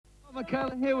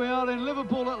McKellen, here we are in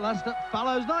Liverpool at last at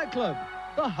Fallows nightclub,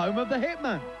 the home of the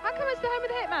Hitman. How come it's the home of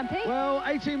the Hitman, Pete? Well,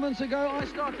 18 months ago I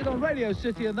started on Radio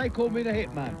City and they called me the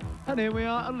Hitman. And here we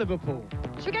are at Liverpool.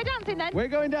 Should we go dancing then? We're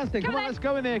going dancing. Come on, then. let's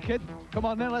go in here, kid. Come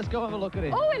on then, let's go have a look at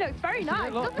it. Oh, it looks very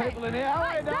nice, Lots of doesn't people it? in here. All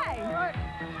right, Like day. all right.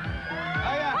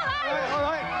 Oh, yeah. Hello.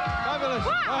 All right. Fabulous.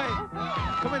 Wow.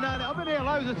 Right. Coming down. I've been here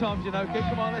loads of times, you know, kid.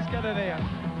 Come on, let's get in here.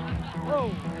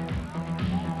 Whoa.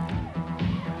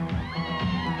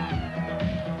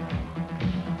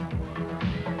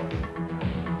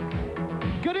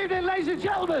 Good evening, ladies and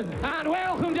gentlemen, and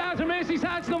welcome down to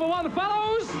Merseyside's #1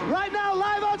 Fallows. Right now,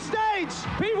 live on stage,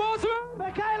 Pete Waterman,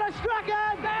 Michaela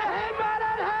Strachan, the Hitman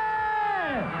and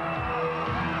Hair.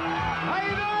 How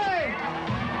you doing?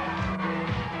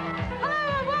 Hello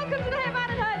and welcome to the Hitman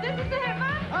and Her. This is the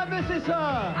Hitman. And this is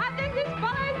her. And this is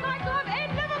Fallows nightclub in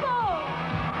Liverpool.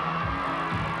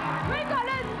 We've got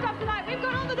loads of stuff tonight. We've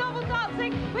got all the normal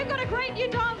dancing. We've got a great new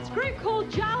dance group called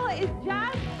Jal is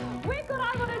Jazz. We've got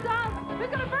I Wanna Dance.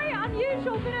 We've got a very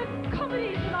unusual bit of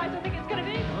comedy tonight, I think it's going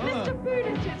to be. Mr.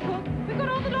 Buddhist it's called. We've got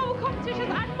all the normal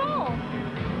competitions and more.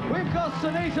 We've got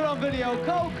Sunita on video,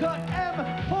 Cold Cut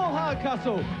M, Paul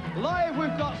Hardcastle. Live,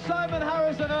 we've got Simon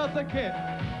Harris and Eartha Kitt.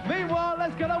 Meanwhile,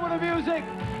 let's get on with the music.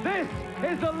 This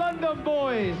is the London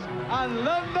Boys and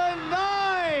London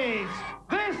Nights.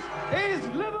 This is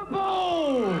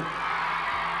Liverpool.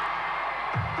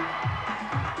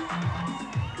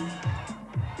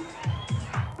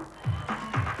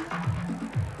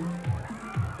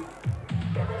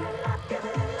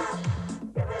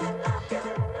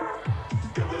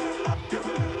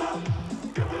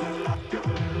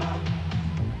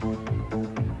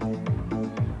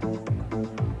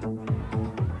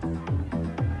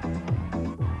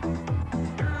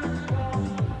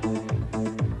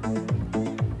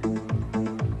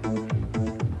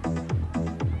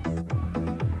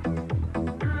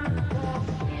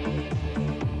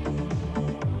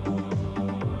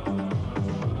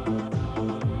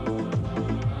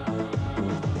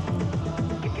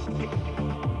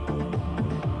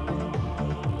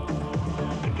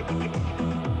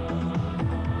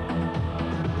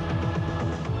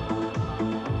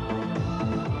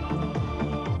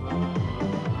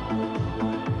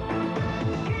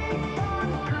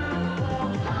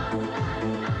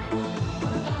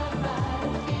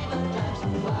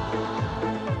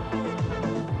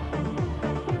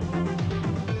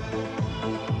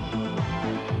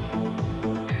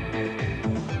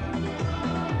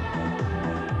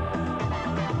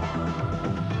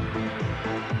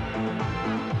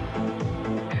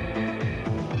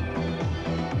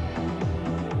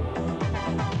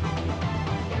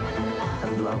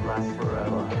 Love lasts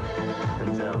forever,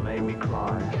 until it made me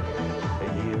cry.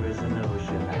 A year is an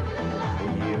ocean,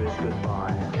 a year is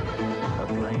goodbye. A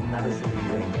plane that is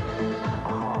leaving,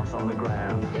 a heart on the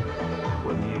ground,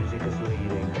 where music is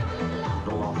leading,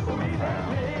 the lost and the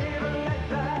found.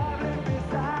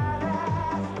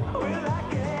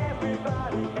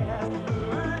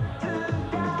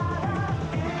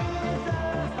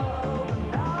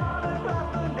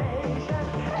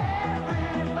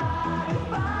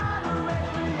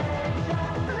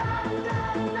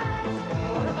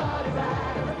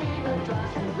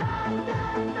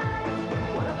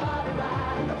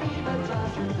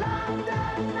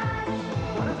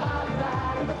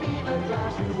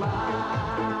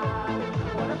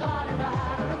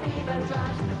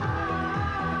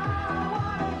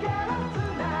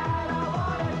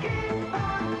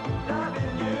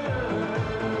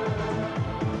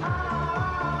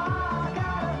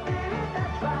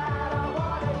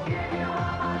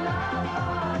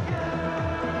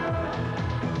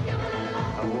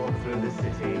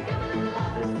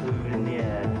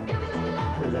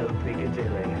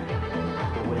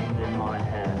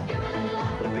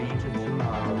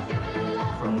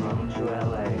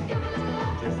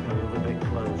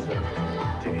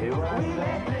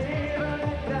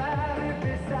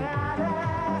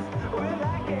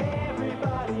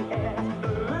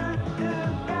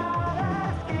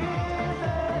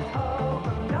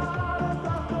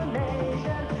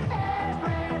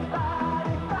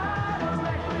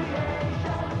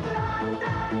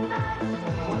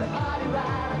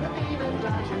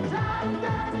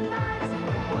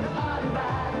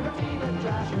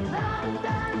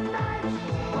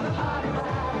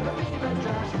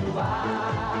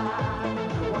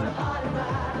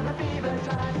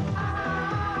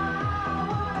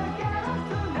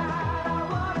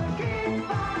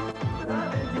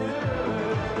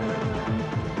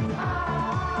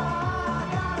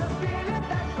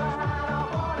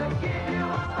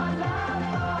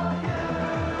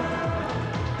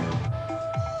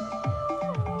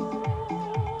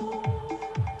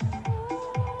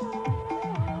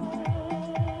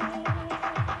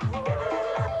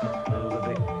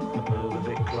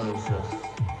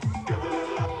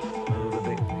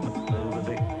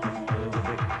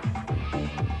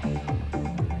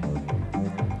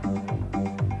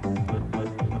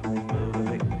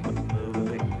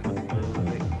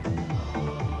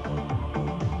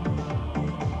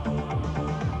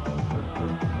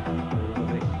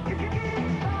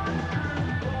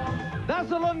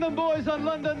 That's the London Boys on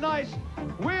London Nights.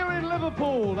 We're in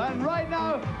Liverpool, and right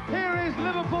now, here is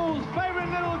Liverpool's favourite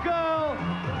little girl.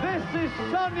 This is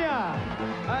Sonia,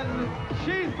 and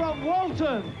she's from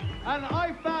Walton, and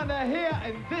I found her here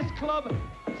in this club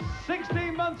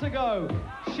 16 months ago.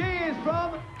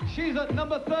 She's at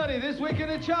number 30 this week in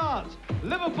the charts.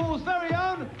 Liverpool's very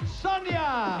own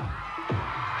Sonia.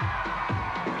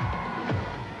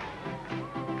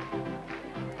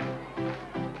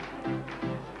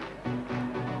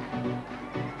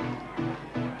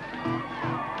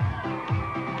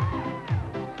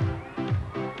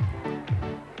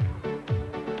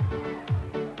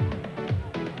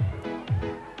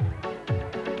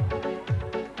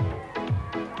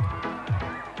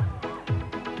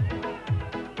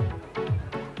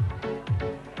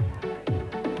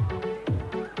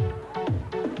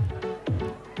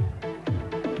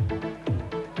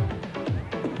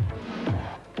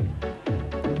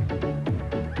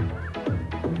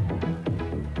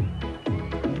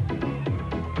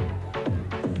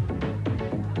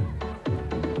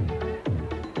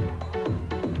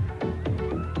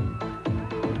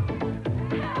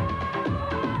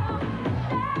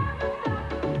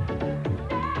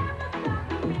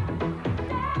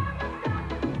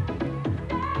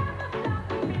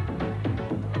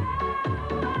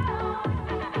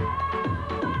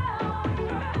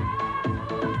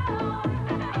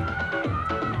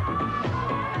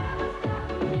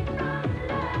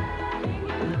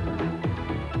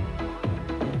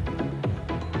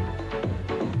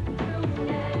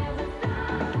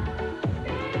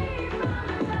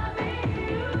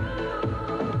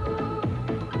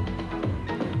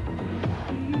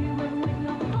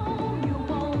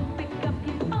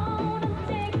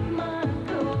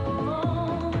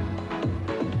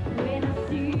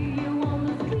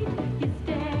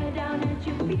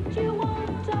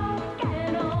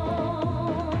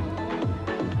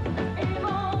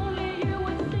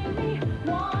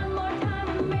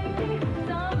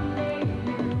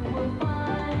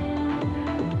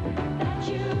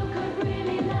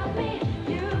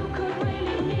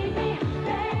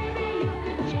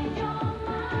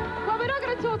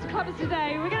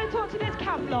 Today, we're going to talk to this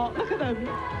camp lot. Look at them.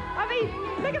 I mean,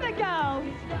 look at the girls.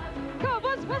 Come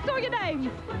on, what's all your names?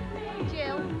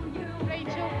 Jill,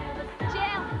 Rachel,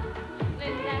 Jill,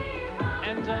 Linda,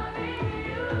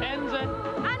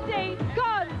 Andy, go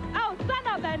on. Oh, stand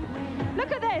up then.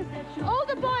 Look at this. All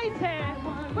the boys here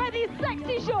wear these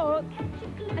sexy shorts.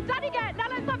 And Daddy, now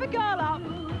let's have a girl up.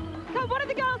 Come on, one of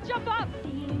the girls jump up.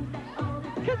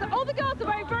 Because all the girls are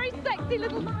wearing very sexy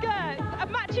little skirts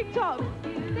and matching tops.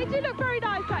 They do look very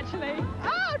nice, actually.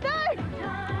 Oh, no!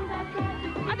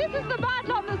 And this is the bad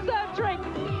lot that serve drinks.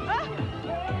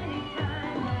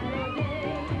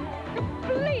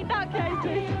 Complete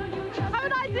nutcases. Have a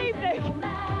nice evening.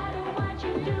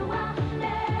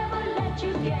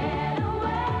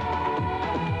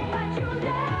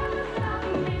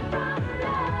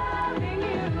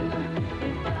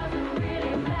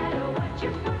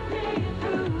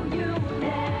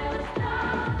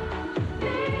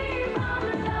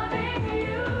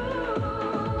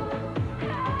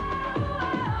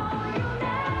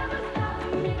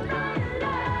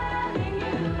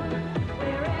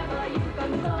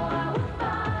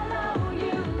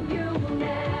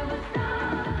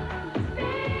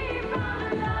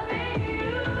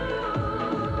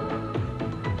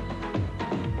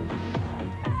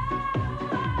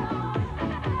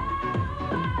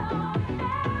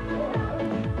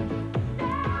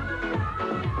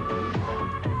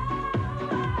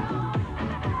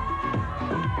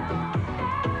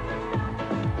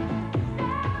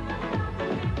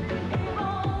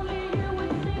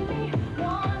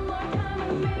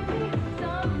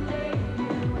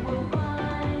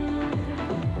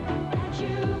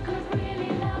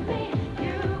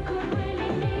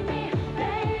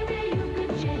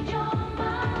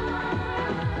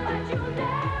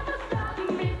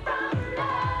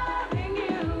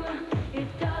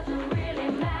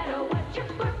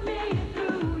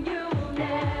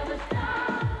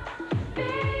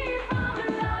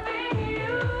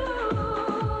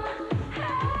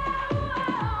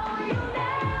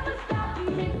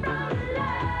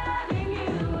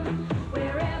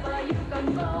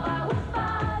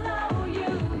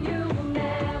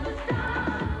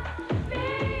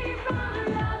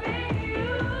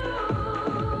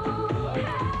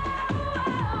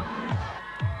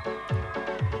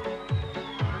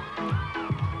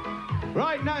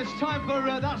 Right, now it's time for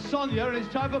that's Sonia, and it's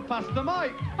time for Pass the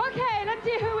Mic. Okay, let's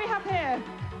see who we have here.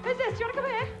 Who's this? Do you want to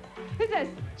come here? Who's this?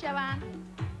 Joanne,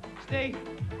 Steve,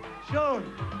 Sean,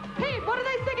 Pete, what are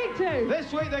they singing to?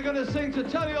 This week they're going to sing to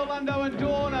Tony Orlando and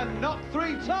Dawn and Knock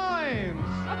 3 times.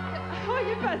 Oh,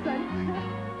 you first then.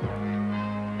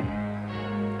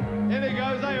 Here he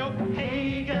goes, hey up.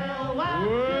 Hey girl, why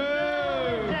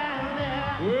Whoa. down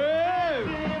there? Whoa.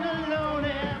 Been alone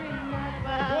every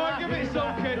night. Go on, give me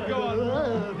some, kid, go on.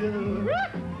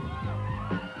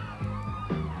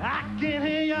 I can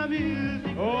hear your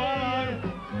music. Oh,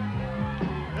 hello.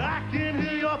 I can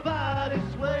hear your body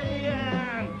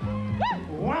swaying.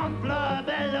 One floor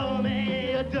below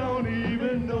me, you don't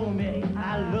even know me.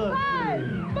 I love 5,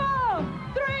 you. 4,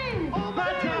 3, Oh,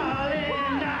 my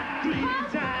darling, not 3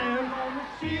 times on the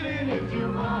ceiling if you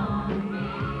want me.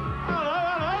 Hello,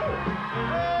 hello.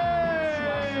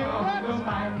 Hey, what?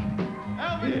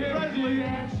 Elvis Presley. The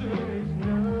answer is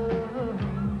no.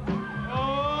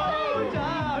 Oh,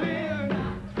 darling,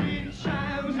 3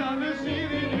 times on the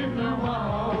ceiling if you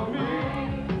want me.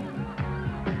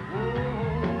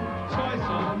 Twice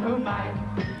on the mic.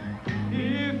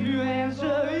 If your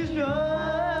answer is no.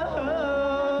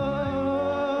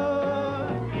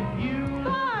 If you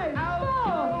 5,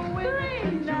 4, 3,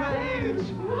 2,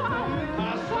 1.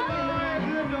 I swear.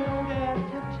 you don't get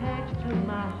to text to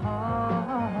my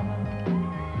heart.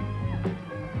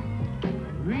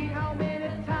 Read how many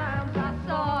times I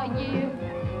Saw you.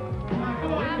 I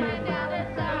went down the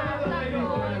stairs, I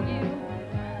called you.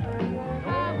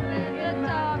 Probably the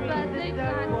top, but the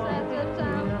sunset, the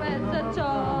top, and the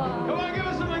top. Come on, give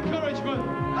us some encouragement.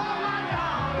 Oh, my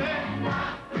darling,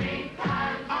 knock 3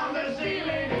 times on the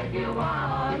ceiling if you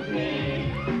want me.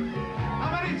 How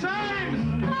many times?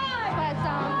 5, Press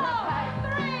on the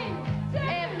 4, 3, 2,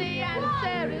 If the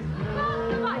answer is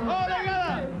All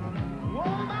together.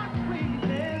 Oh, my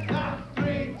sweetness, Knock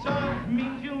 3 times.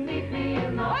 means you'll meet me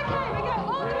in the Okay, we go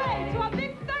all the way to our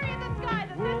big fairy in the sky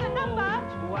that says a number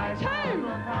 2.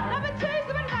 Number 2 is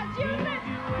the winner. That's you, isn't it?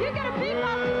 You get a big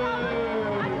massive album.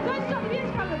 And don't stop the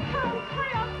music album. Come,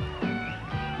 carry on.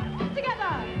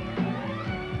 Together.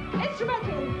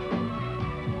 Instrumental.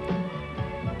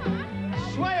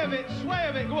 Sway a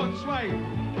bit, go on, sway.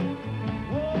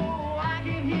 Oh, I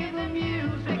can hear the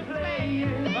music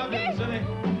playing. Fabulous, isn't it?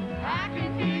 I can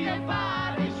feel your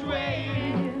body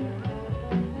swaying.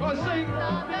 Go on, sing.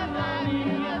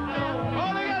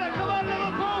 All together, come on,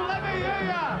 Liverpool, let me hear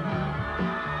ya.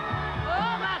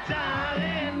 Oh, my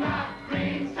darling, knock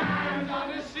 3 times on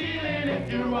the ceiling if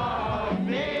you want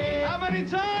me. How many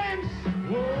times?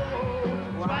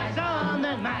 Whoa, twice on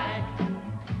the mic.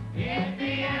 If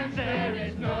the answer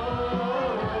is no.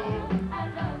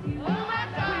 Oh, my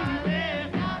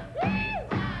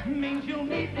sweetness, means you'll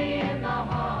meet me in the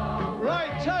hall.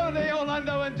 Right, Tony,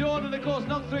 Orlando and Dawn, and of course,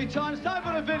 Knock 3 times. Time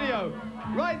for a video.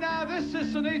 Right now, this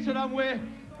is Sunita, and we're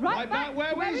right back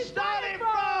where we started from.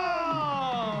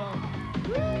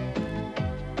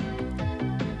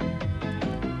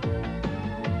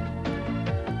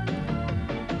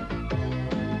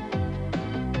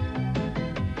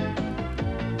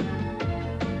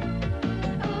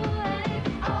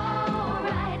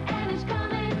 alright, and it's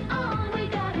coming on. We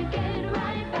gotta get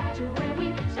right back to where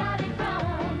we started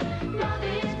from. Love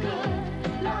is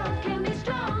good, love can be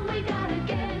strong. We gotta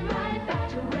get right back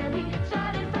to where we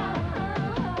started from.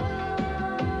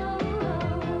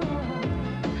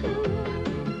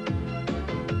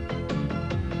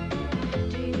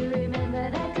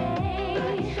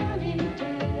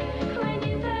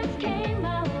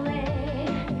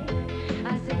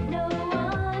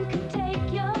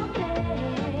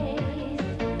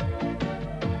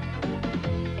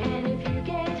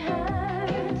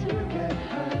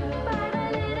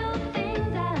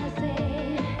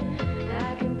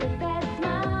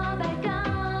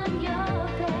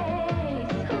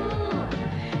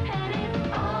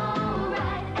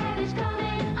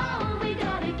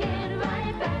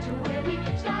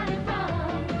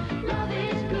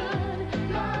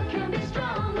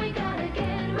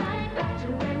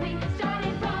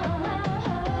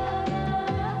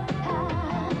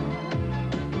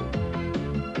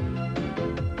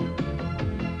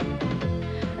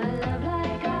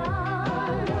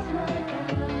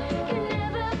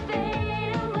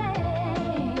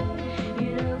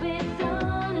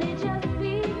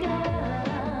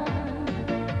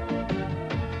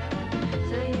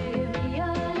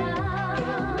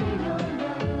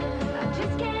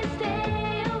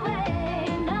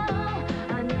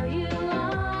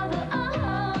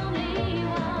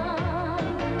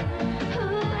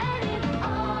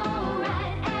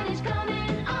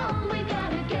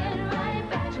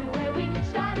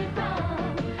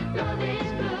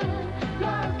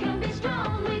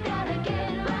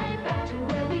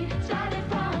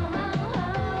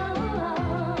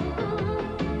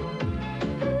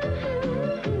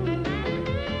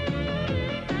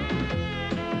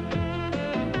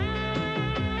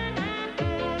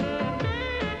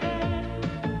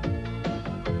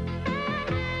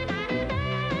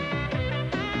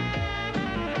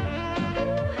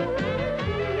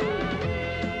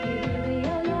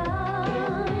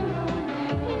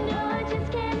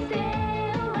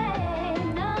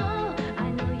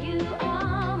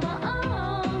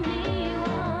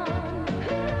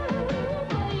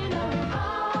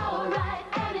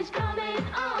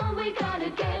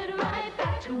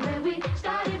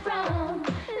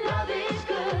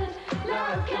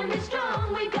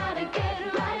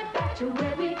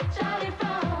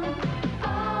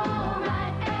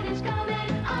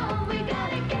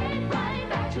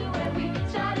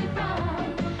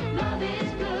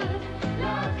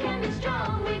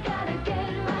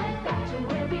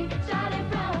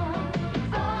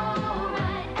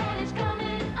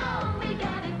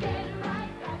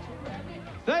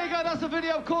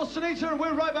 video, of course, Sunita, and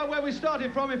we're right back where we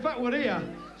started from. In fact, we're here.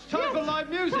 It's time for live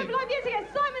music. Time for live music.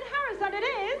 It's Simon Harris, and it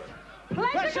is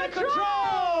Pleasure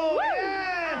Control! Woo!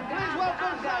 Yeah! Please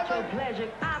welcome I've got your Simon.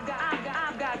 pleasure. I've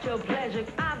got your pleasure.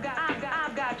 I've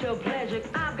got your pleasure.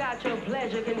 I've got your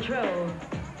pleasure control.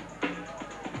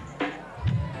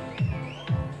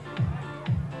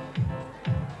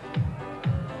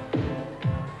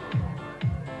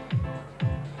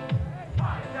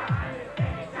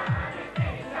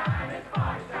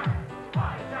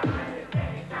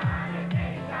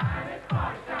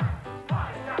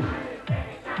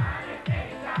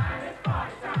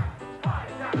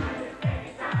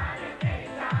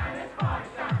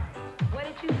 What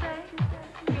did you say?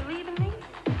 You're leaving me?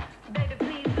 Baby,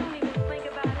 please don't even think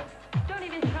about it. Don't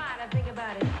even try to think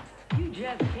about it. You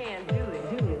just can't do it.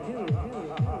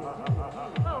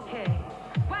 Okay.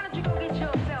 Why don't you go get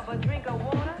yourself a drink of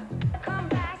water? Come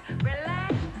back,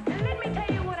 relax, and let me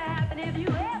tell you what'll happen if you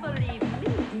ever leave me.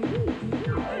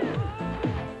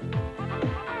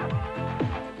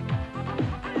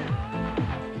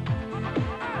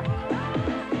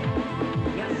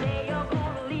 You say you're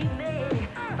gonna leave me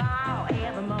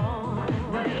forevermore.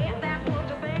 But if that's what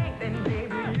you think, then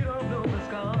baby, you don't know the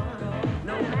score.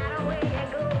 No matter where you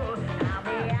go, I'll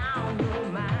be on your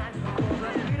mind. 'Cause the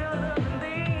sweeter loving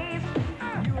things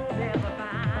you will never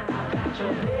find. I've got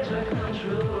your pleasure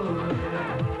control.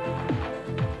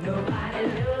 Nobody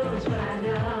knows what I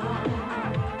know.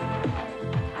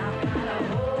 I've got a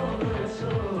hold on your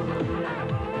soul,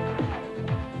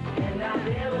 and I'll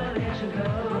never let you go.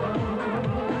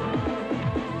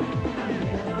 I'm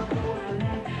never gonna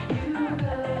let you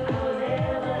go. I'll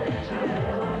never let you go.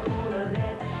 I'm gonna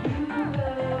let you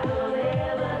go. I'll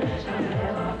never let you go.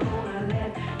 I'm gonna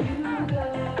let you go.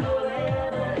 I'll never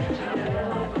let you go.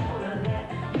 I'm gonna let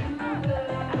you go.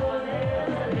 I'll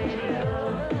never let you go.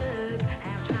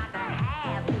 I've tried to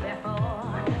have you before,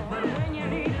 but when you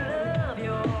need love,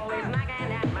 you're always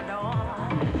knocking at my door.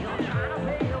 You're trying to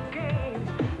play your games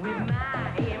with my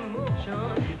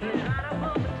emotions. You're trying to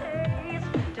put the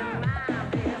taste to my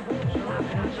devotion. I've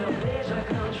got your pleasure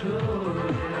control.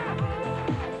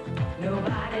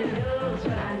 Nobody knows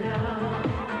what I know.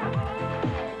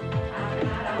 I've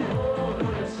got a hold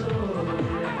on your soul,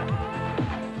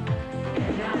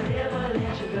 and I'll never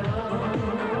let you go.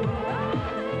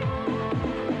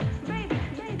 Baby,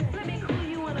 let me clue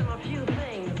you in on a few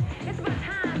things. It's about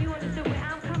time you understood where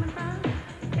I'm coming from.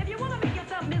 If you want to make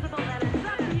yourself miserable, then it's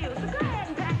up to you. So go ahead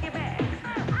and pack your bags. I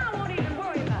won't even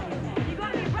worry about it. You're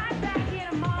going to be right back here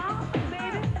tomorrow,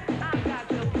 baby. I've got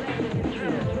your pleasure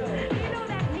control. You know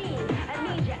that means? That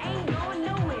means you ain't going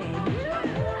nowhere.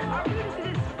 Are you to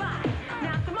this spot?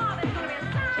 Now tomorrow there's going to be a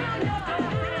sign on your door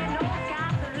saying no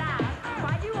skies allowed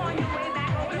while you on your way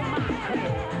back over to my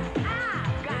crib.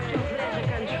 I've got your pleasure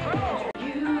control.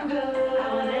 You go,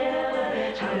 I will never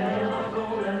let you go. I'm never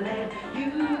gonna let you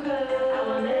go. I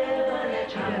will never let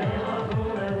you go. I'm never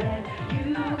gonna let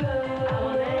you go. I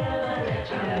will never let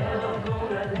you go. I'm never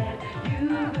gonna let you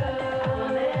go. I will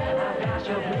never. I've got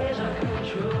your pleasure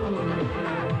control.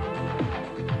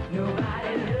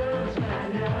 Nobody knows what I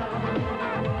know.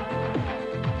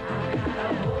 I've got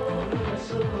a hold on your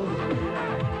soul,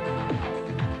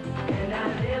 and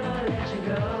I'll never let you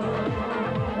go.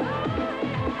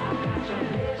 I've got your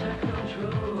pleasure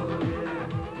control.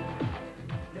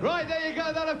 Right, there you go.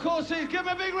 That, of course, is... Give him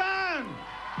a big round.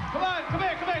 Come on, come here.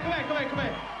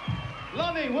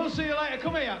 Lonnie, we'll see you later.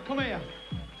 Come here.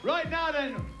 Right now,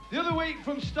 then, the other week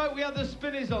from Stoke, we had the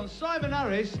spinnies on. Simon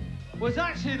Harris was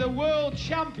actually the world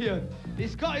champion.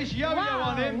 He's got his yo-yo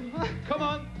on him. Come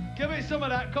on, give it some of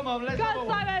that. Come on, let's Go have on, a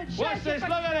one. Simon. Show Watch us this, your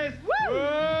look at this. Woo!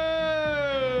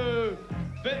 Whoa!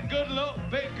 Bit good, look,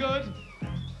 bit good.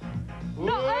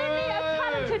 Not only a Whoa!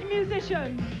 talented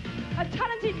musician, a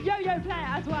talented yo-yo player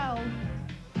as well.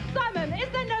 Simon, is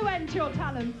there no end to your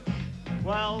talents?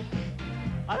 Well,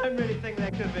 I don't really think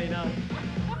there could be, no.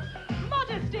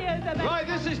 Modesty is the best. Right,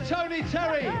 this is Tony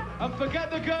Terry, and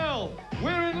Forget the Girl.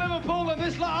 We're in Liverpool, and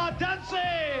this lot are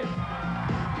dancing.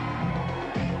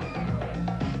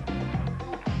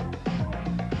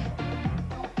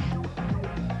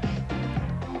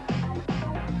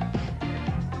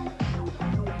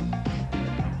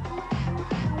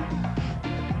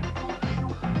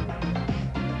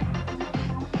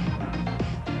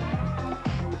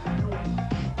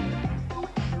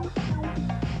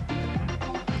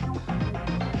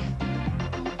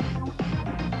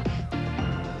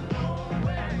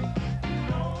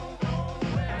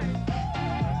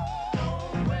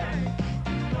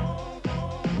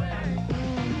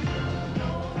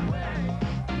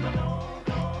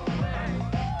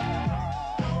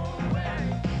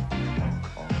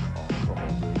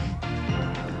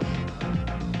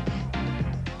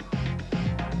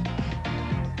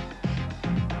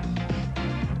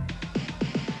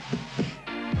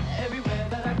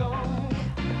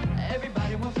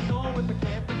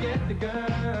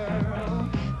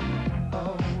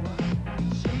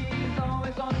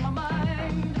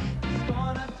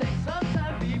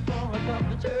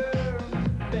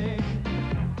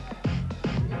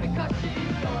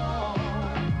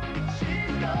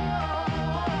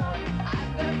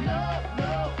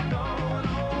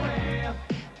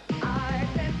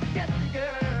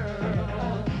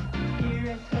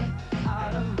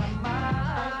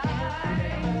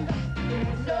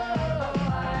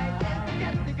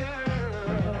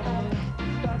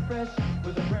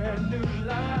 new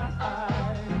life.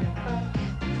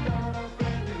 Start a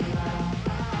brand new life.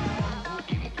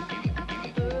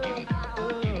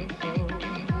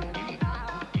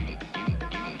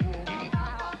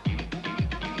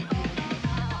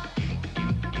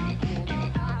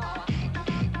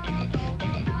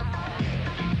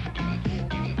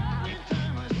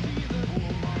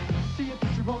 See a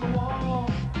picture on the wall,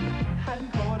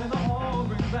 hiding caught in the hall,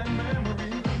 brings back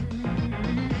memories.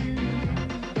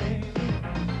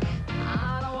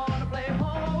 I don't wanna play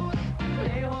host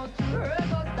to her,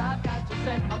 'cause I've got to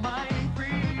set my mind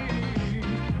free.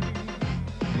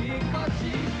 Because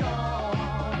she's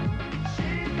gone,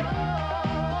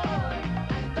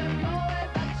 and the moment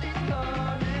that she's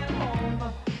coming home,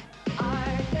 I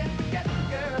can't forget the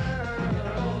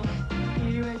girl,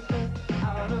 erase her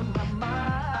out of my mind.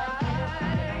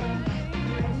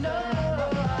 No,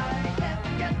 I can't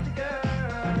forget the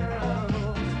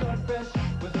girl, start fresh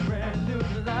with a brand new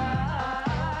life.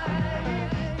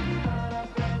 Start a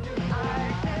brand new life. I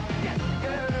can't forget the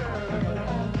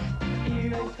girl,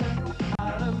 erase her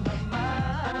out of my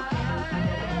mind.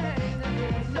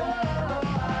 No,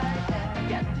 I can't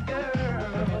forget the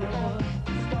girl,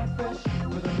 start fresh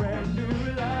with a brand new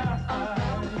life.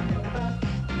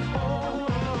 Oh.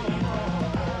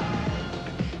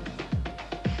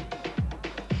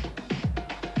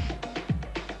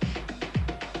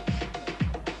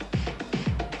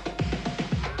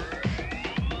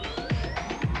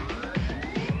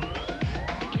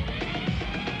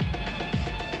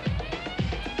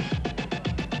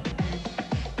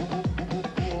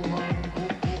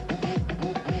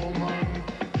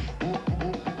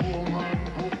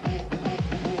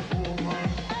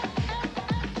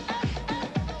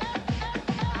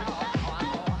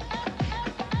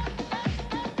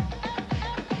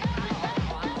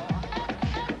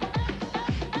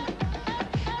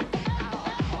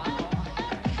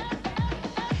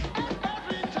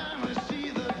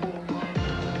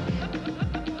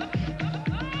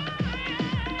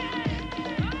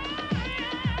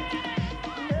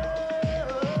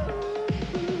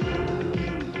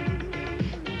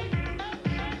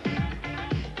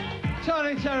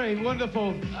 Tony Terry,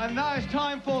 wonderful. And now it's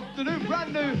time for the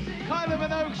brand new Kylie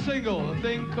Minogue single, a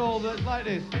thing called like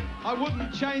this. I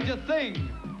wouldn't change a thing.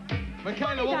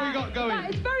 Michaela, what we got going?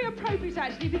 It's very appropriate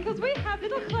actually, because we have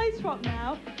little clothes swap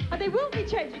now, and they will be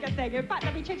changing a thing. In fact,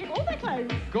 they'll be changing all their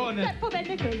clothes. Go on then. Except for their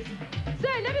knickers. So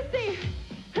let us see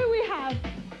who we have.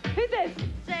 Who's this?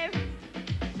 Sue.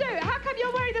 Sue, how come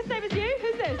you're wearing the same as you?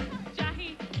 Who's this?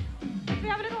 Jackie. We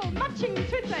have a little matching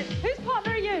twin set. Whose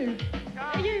partner are you?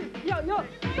 Are you? You're.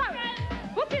 So,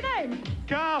 what's your name?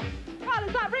 Carl. Carl,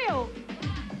 is that real?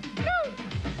 No.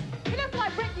 He looks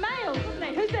like Rick Mail, doesn't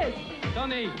he? Who's this?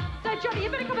 Donny. So, Johnny, you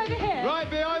better come over here. Right,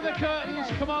 behind the curtains.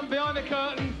 Come on, behind the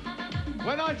curtain.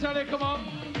 When I tell you, come on.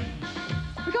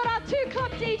 We've got our two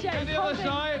club DJs. To the other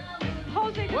side.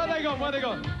 Holding Where they gone? Where they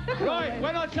gone? Look at Right, all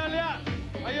when I tell you,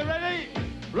 are you ready?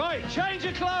 Right, change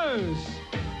your clothes.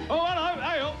 Oh, hello,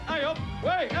 hey up, hey up.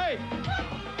 Wait, hey.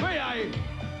 Behave,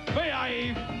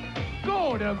 behave.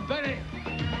 Gordon Bennett.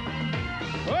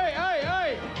 Hey, hey,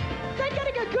 hey. They're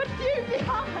getting a good view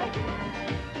behind.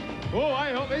 Oh,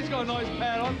 hey up, he's got a nice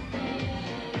pair on.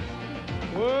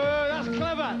 Whoa, that's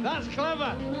clever, that's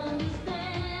clever.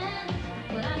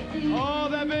 Oh,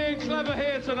 they're being clever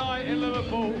here tonight in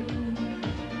Liverpool.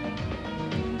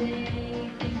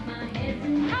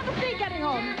 How's the feet getting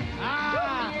on?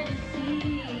 Ah!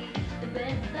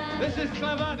 This is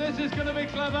clever, this is going to be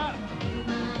clever.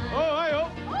 Oh, hey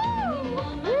up. Oh!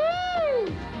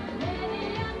 Woo!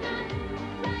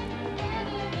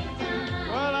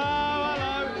 Hello,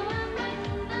 hello.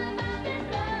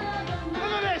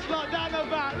 Look at this lot down the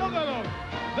back, look at them.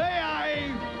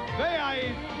 Behave,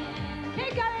 behave.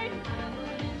 Keep going.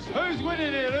 Who's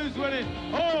winning here, who's winning?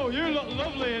 Oh, you look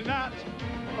lovely in that.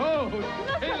 Oh,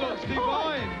 he looks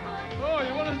divine. Oh,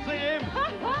 you want to see him?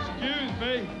 Excuse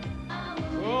me.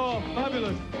 Oh,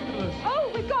 fabulous, fabulous.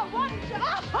 Oh, we've got one.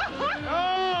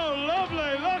 Oh,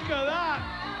 lovely, look at that.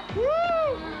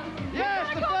 Woo! Yes,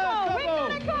 the first couple. We've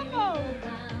got a combo.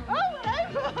 Oh, and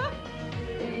over.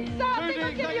 So I think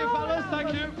I'll give Thank you, all fellas, that thank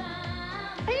one. you.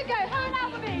 Here you go, her and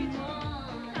out the beach.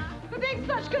 For being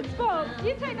such good sports.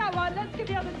 You take that one, let's give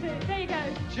the other two. There you go.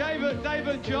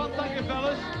 David, John, thank you,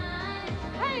 fellas.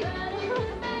 Hey!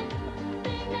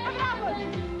 Have that one.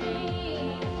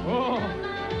 Oh,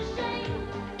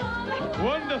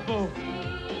 wonderful.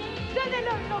 Don't they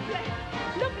look lovely?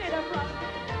 Lovely enough, right?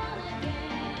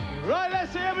 Right,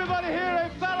 let's see everybody here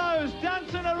in Fallows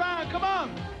dancing around. Come on.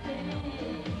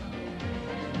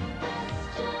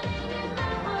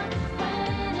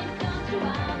 When it comes to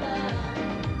our love,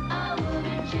 I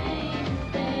wouldn't change.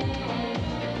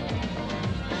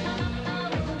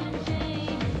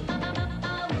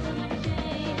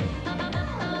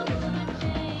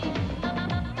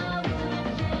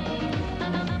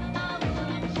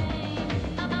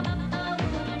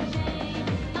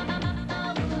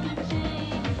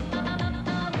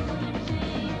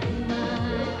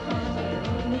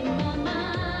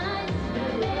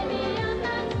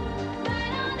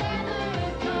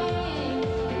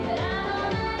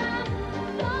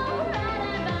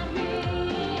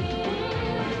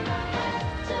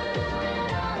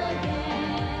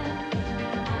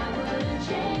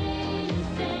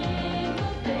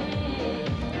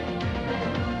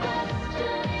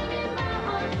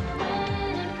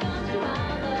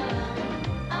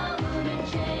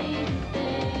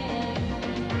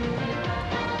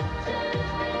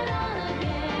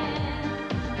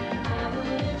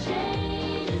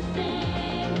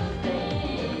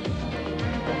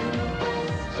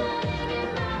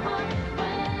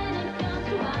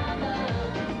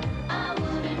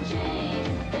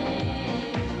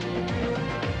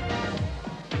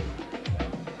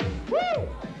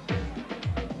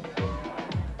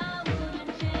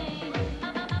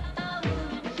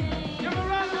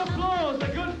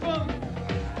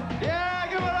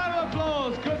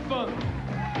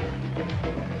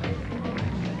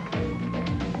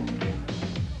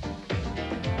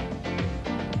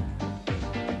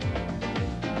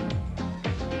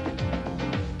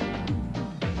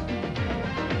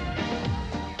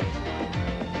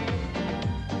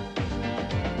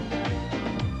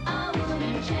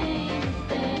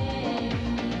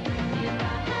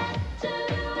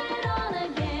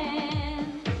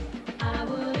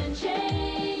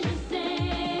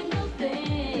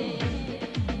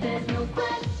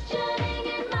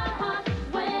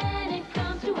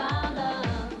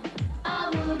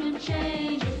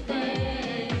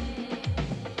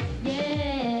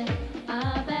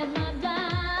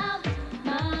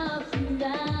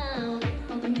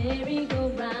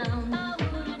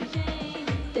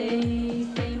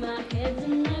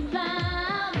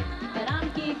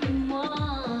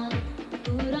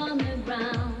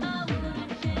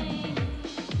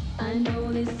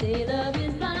 say love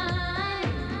is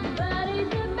blind, but it's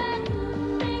the best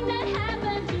thing that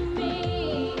happened to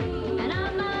me, and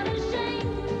I'm not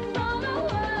ashamed for the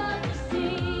world to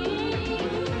see.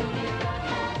 If I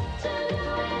had to do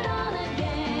it all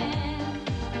again,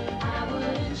 I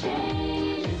wouldn't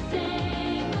change a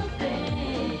single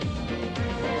thing.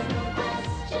 There's no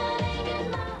questioning in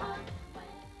my heart when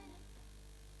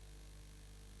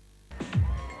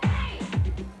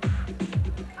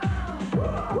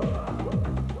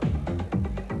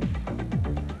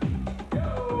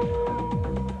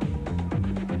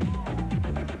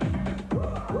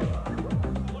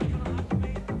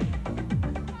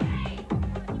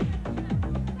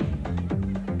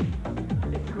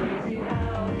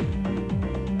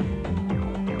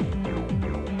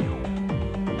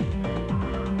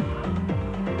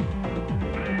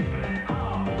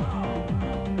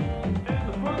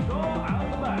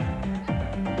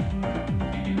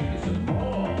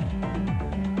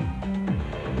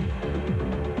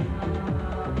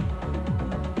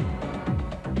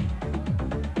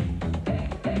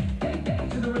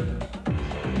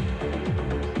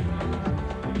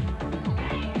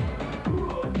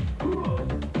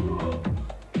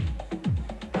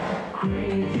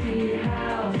Crazy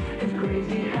house, it's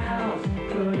crazy house,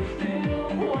 but I still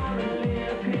wanna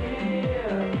live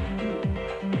here.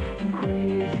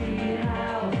 Crazy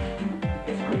house,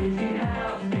 it's crazy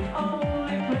house, the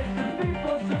only place to be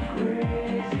for some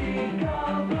crazy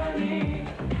company.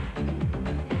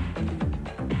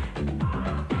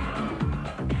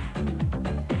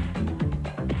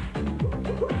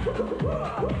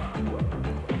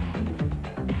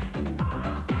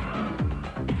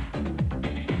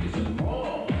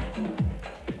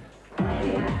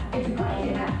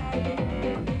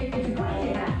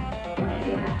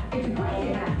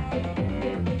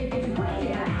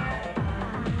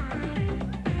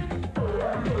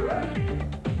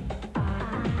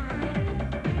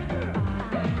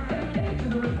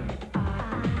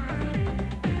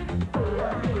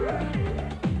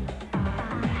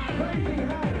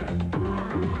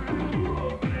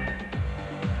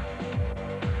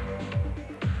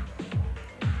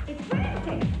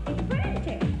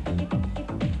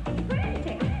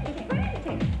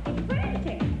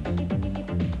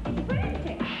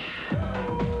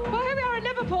 Well, here we are in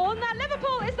Liverpool. Now,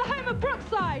 Liverpool is the home of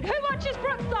Brookside. Who watches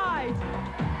Brookside?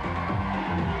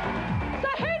 So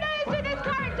who knows who this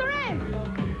character is?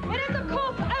 It is, of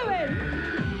course, Owen.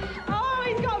 Oh,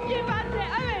 he's got a few bands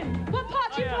here. Owen, what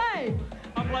part do you play?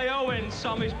 I play Owen,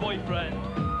 Sammy's boyfriend.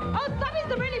 Oh, Sammy's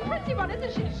the really pretty one,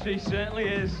 isn't she? She certainly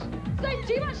is. So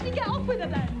do you actually get off with her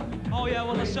then? Oh yeah,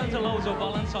 well I sent her loads of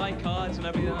Valentine cards and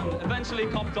everything, and eventually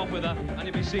copped off with her, and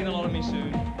you'll be seeing a lot of me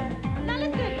soon. Now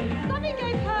listen, Sammy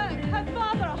gave her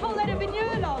father a whole load of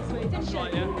manure last week, didn't she? That's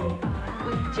right,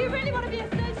 yeah. Do you really want to be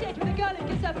associated with a girl who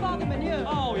gives her father manure?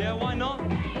 Oh yeah, why not?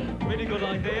 Really good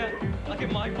idea. I'll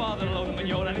give my father a load of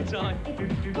manure anytime.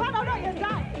 God, I'm not your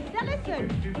dad. Now listen,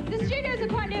 the studios are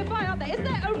quite nearby, aren't they? Is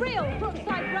there a real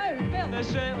Brookside Road built? There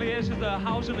certainly is. There's a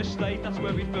house and estate, that's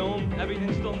where we film.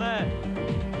 Everything's done there.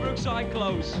 Brookside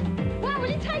Close. Wow, will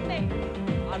you take me?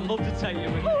 I'd love to take you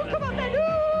with me. Oh, come on then. Ooh.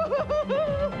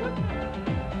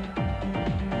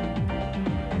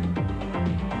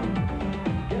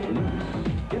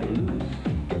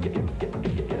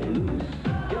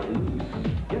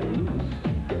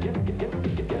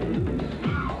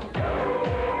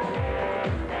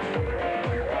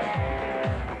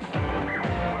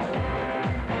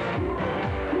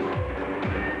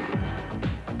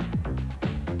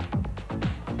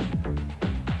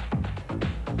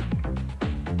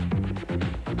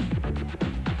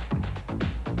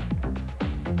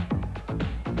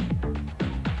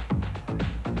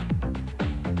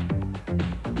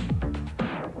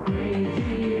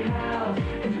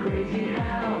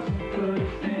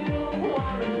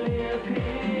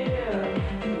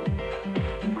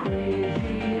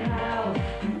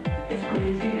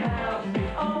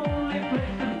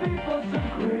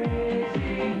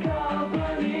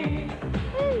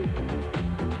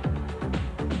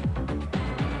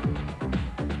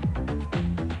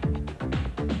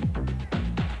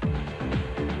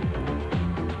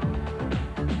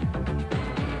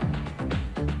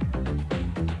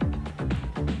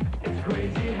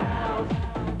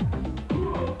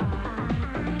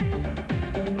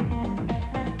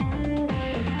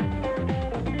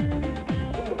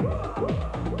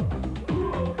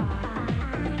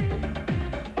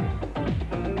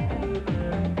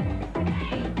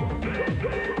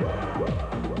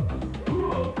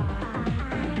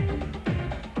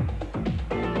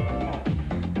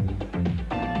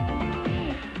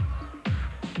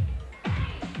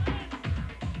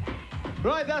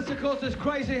 Right, that's of course this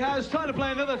Crazy House. Time to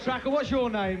play another track. What's your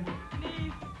name?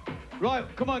 Denise. Right,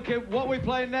 come on, kid. What are we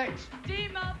playing next?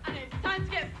 Team up, and it's time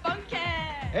to get funky.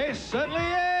 It certainly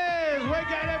is. We're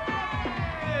getting it funky.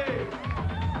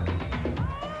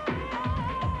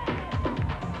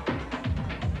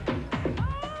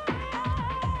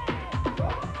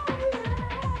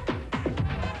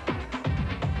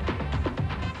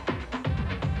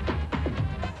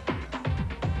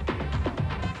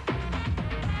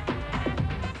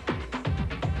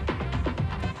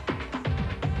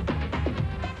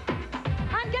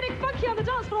 On the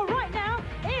dance floor right now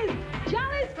is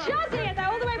Jalice Jazzy, and they're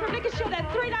all the way from Lincolnshire. They're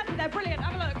 3 dancers. They're brilliant.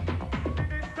 Have a look.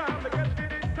 It's time to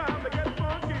get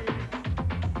funky.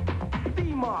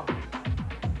 D-Mob.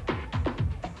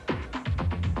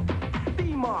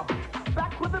 D-Mob.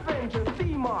 Back with a vengeance.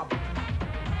 D-Mob.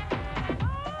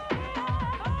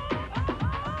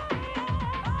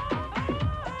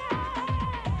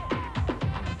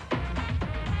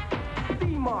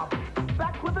 D-Mob.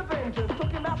 Back with a vengeance.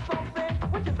 Talking about something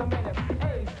which is a menace.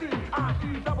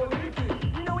 A-C-I-E-double-E-T.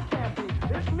 You know it can't be.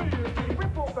 It's me, you see.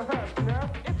 Rip off the hearse,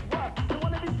 nerve. It's what? You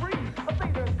wanna be free? A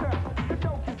Satan's curse. The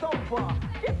joke is over.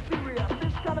 Get serious.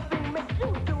 This kind of thing makes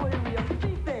you delirious.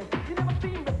 See things you never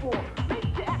seen before. Make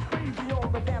you act crazy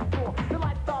on the dance floor. The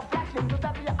lights start flashing just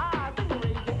out of your eyes. Then you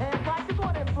raise your hands like it's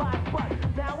what implies.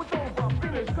 But now it's over.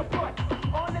 Finished. Kaput.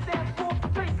 On the dance floor,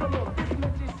 take a look. This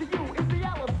message to you is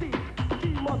reality.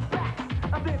 T-Mug's back.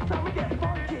 And then time to get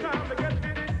funky. Time to get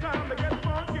funky. Time to get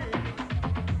funky.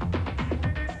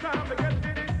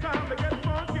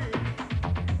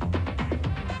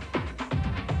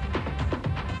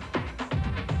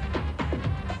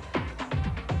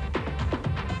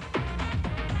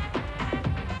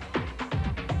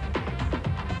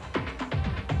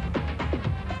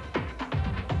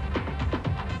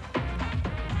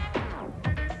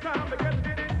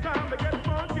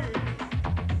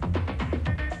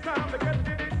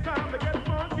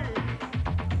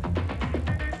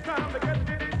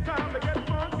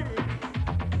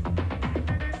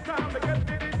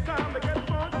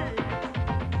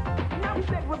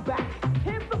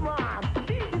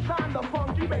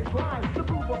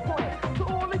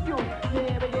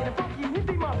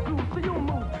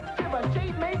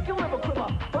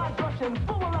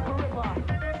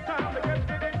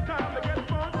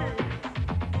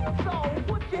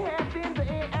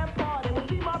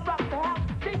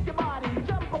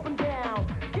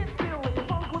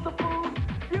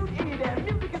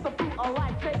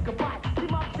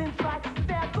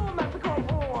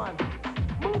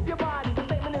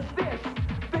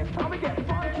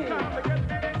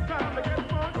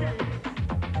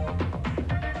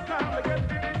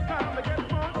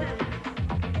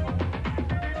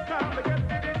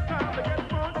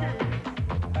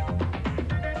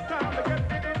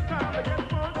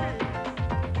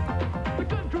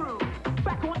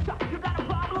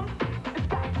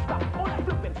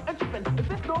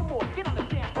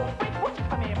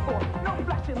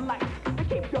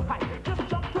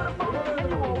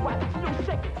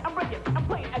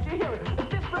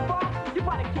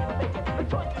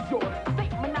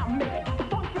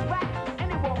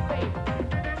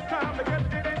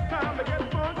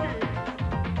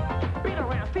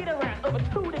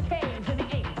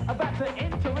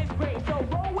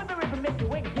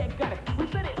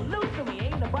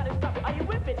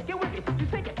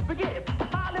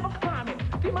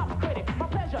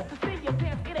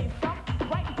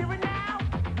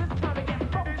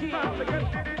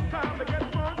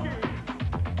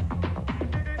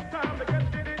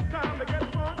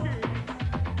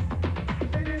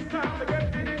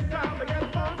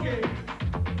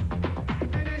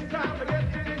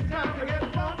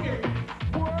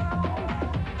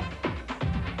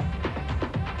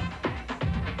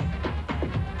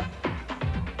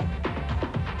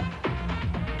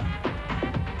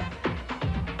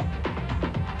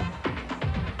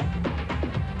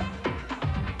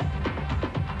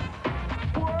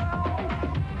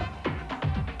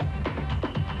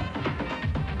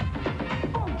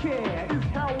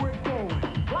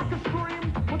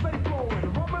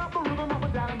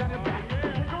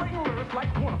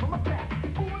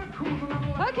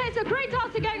 Okay, so great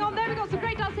dancing going on there. We've got some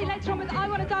great dancing later on with I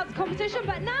Want to Dance competition,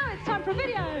 but now it's time for a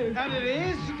video. And it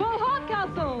is? Full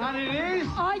Hardcastle. And it is?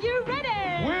 Are you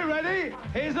ready? We're ready.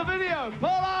 Here's the video. Full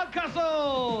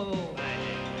Hardcastle.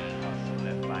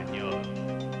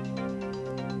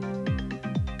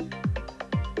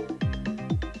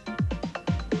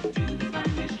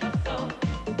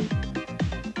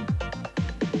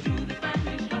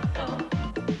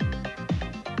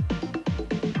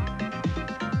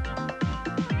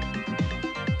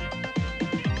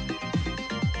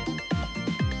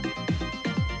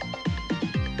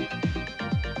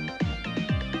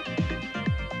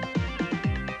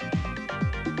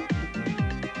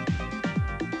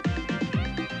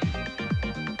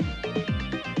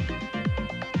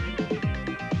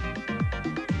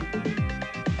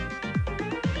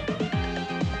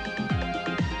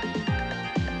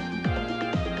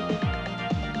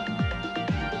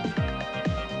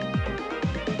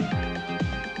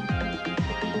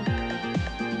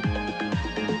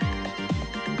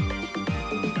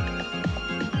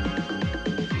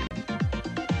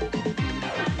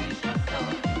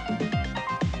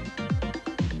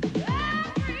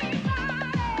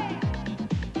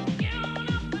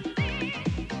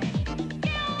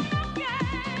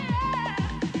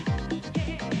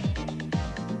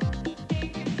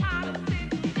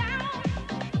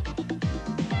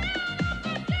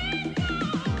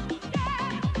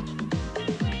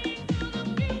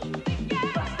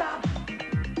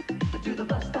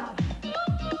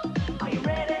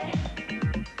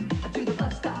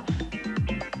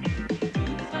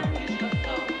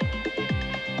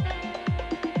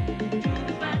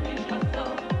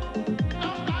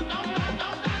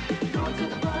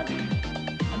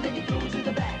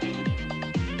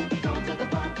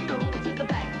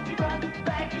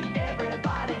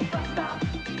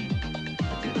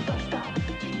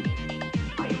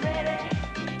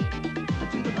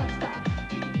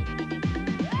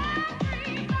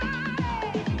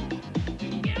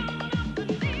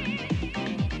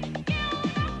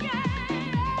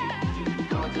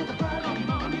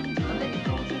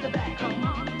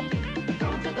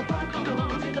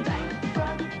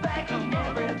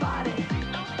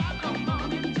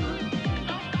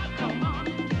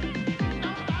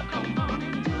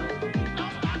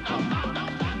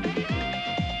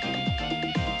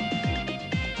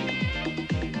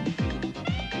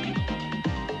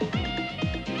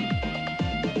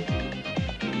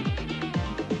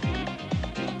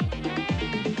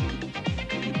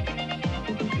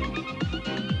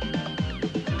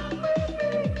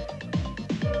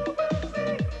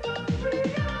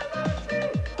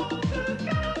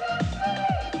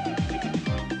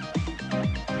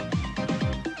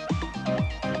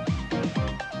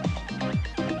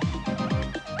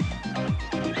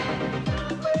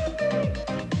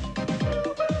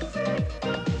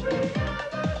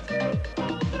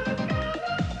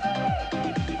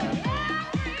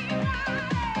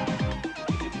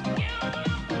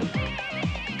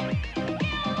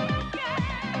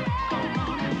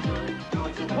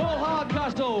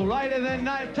 Right, and then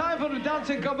time for the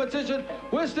dancing competition.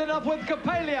 We're starting off with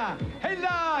Capelia,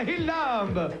 Hila,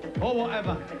 Hilam, or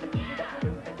whatever.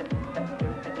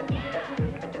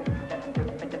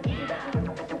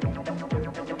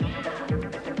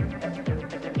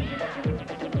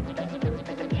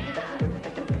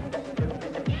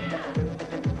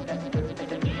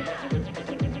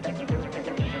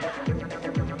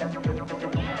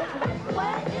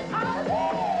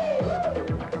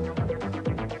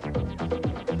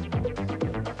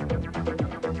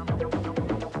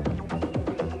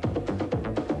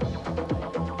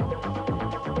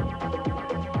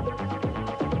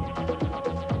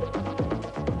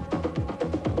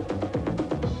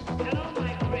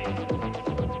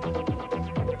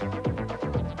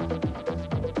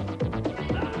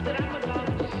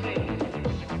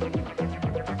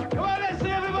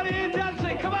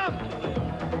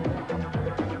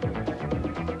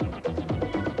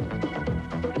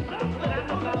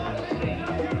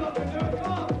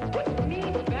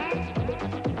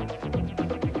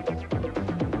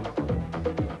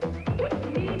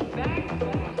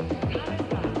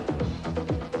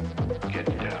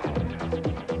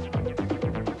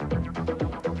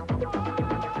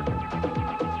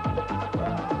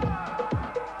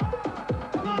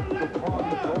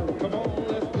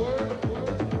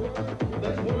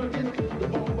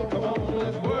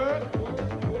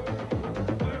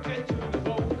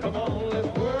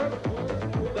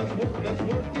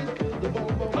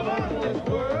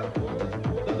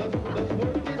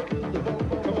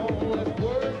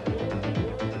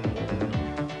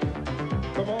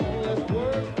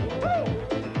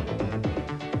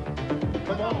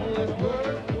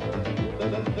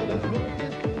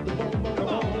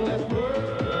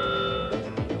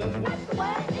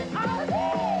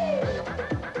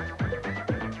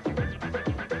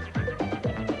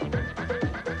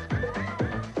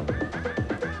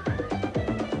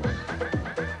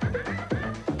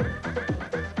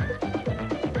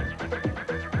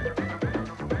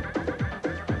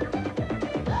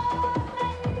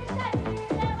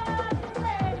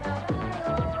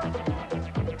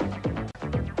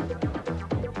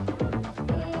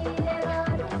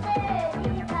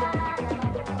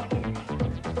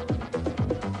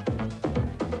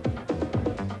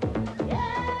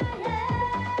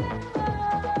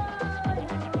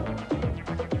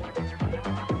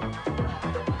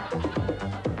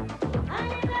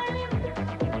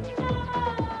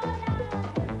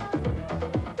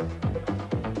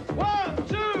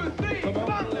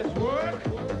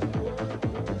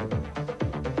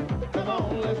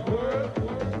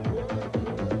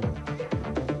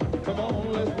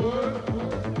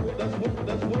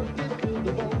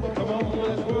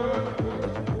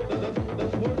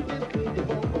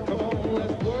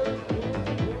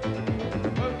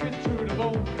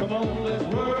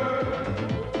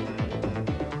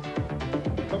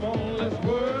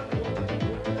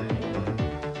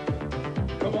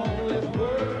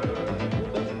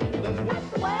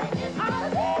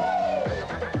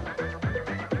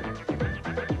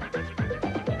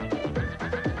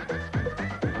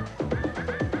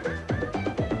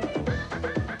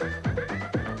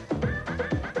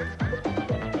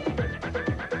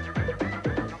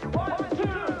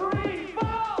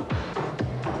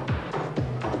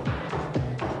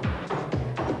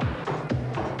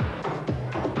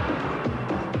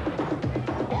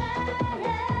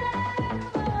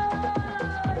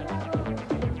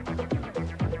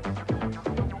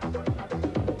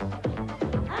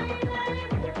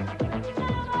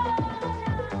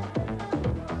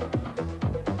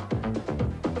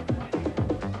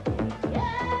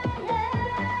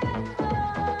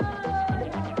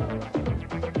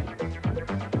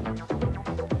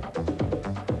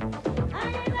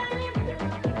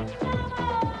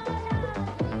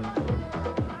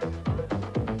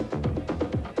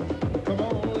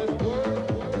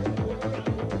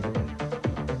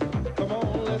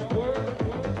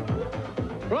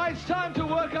 It's time to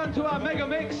work onto our mega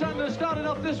mix, and we're starting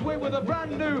off this week with a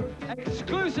brand new,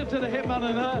 exclusive to the Hitman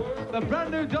and Her, the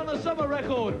brand new Donna Summer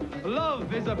record.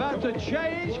 Love is about to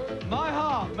change my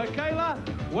heart. Michaela,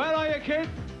 where are you, kid?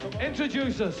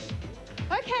 Introduce us.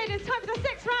 Okay, it's time for the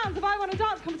 6 rounds of I Want to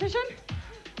Dance competition.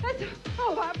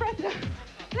 Oh, out of breath now.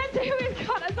 Let's see who we've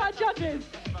got as our judges.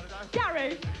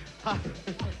 Gary.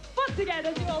 Once again,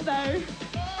 as you all know.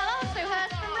 Hello, Sue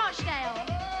Hurst from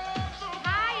Rochdale.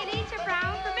 Hi, Anita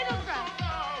Brown from Middlesbrough.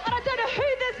 And I don't know who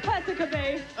this person could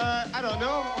be. I don't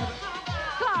know.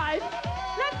 Clive.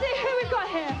 Let's see who we've got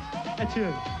here.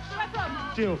 Etienne. Where from?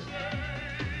 Jill.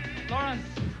 Lawrence.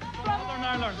 From Northern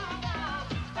Ireland.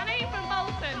 Danny from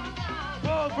Bolton.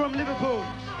 Paul from Liverpool.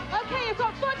 Okay, you've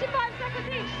got 45 seconds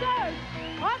each, so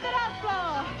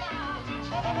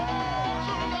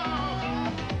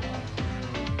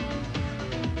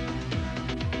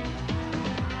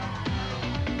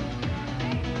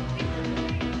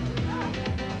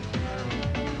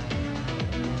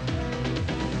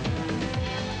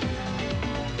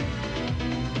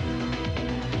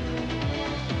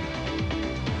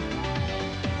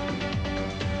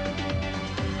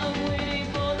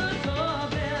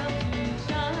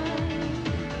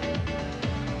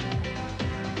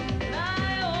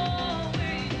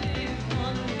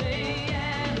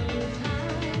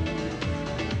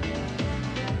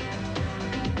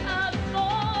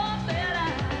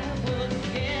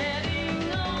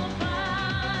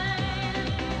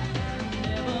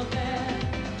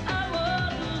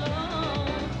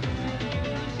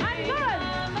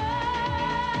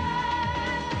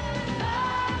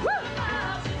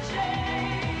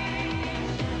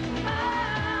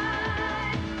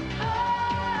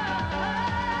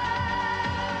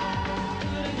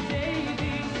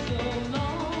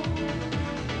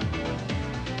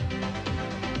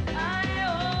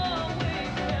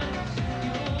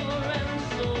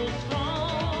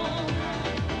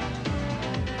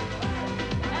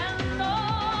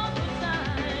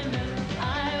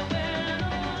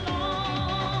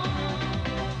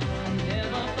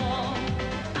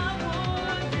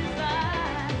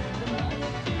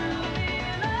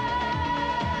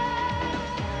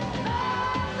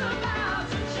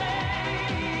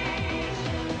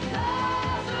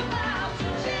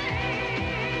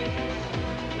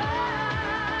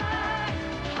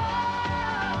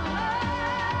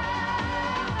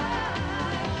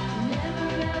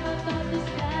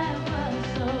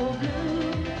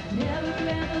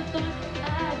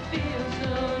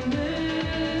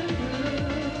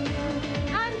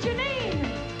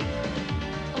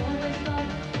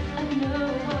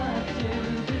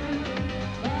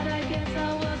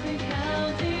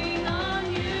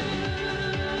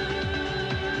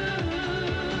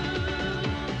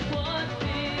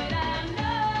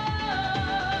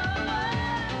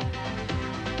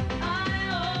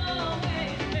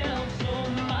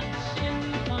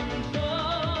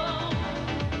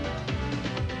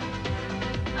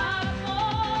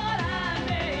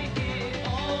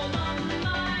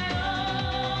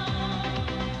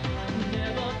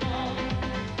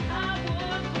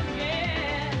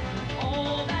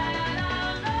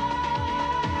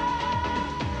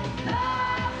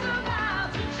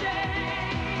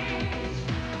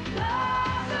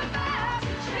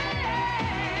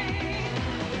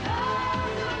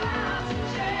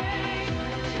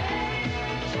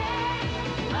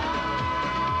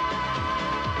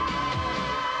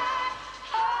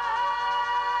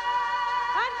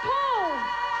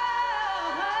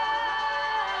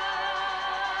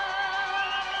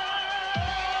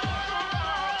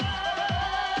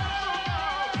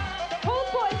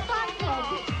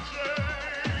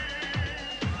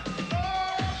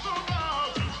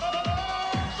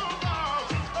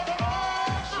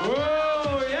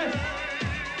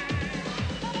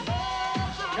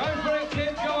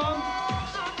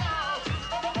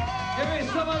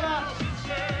some of that.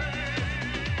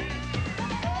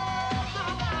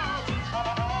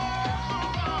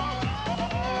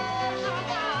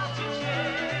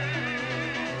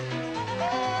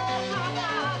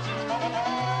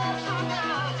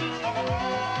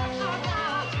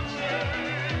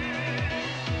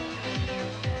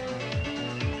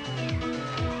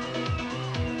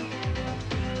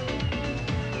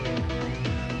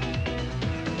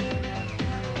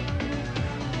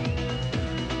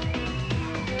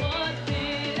 What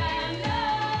did I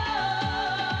know?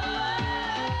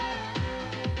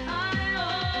 I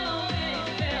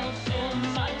always felt so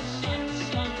much in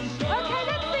control. Okay,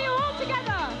 let's see you all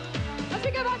together. Let's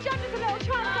think about Jack, just a little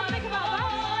chance to think about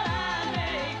that. I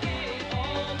make it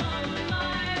all on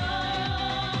my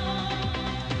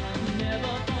own.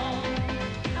 Never thought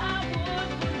I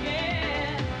would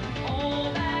forget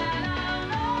all that I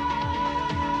know.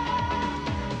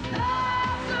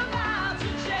 Love's about to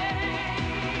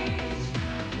change.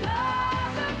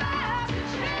 Love's about to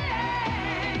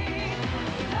change.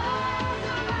 Love's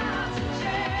about to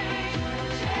change.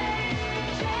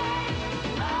 Change,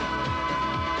 change.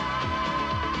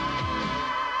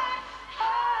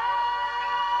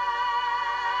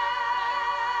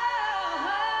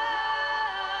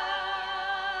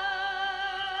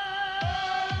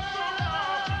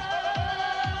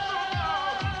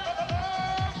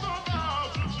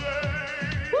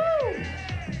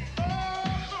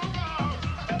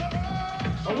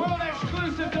 A world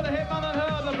exclusive to the Hitman and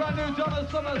Her, the brand new Donna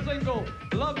Summer single.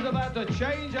 Love's about to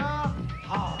change our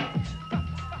heart.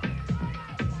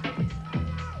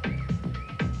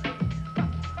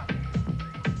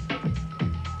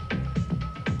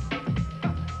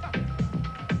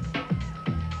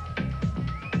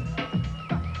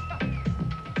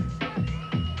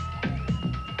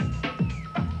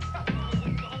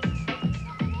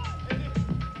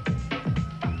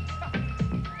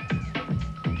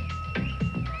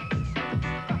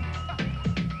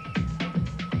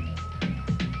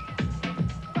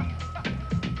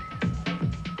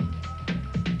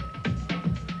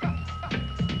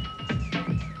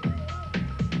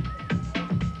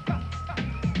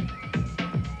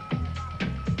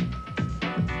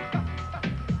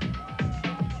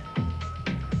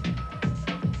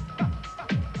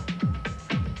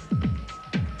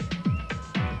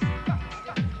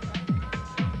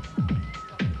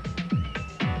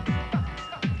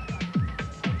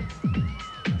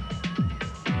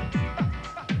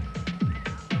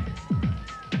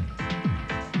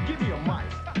 Give me a mic,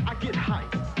 I get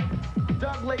hype.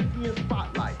 Doug Lacey in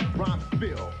spotlight, rhymes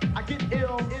spill. I get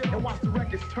ill and watch the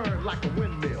records turn like a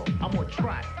windmill. I'm on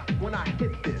track when I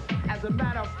hit this. As a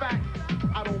matter of fact,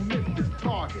 I don't miss this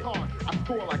target. I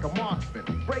score like a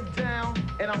marksman, break down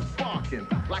and I'm sparking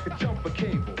like a jumper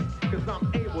cable. Cause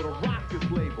I'm able to rock this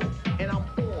label and I'm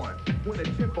on when the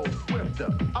tempo's swifter.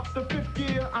 Up to fifth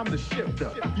gear, I'm the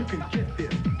shifter. You can get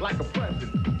this like a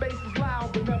present. Bass is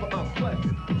loud but never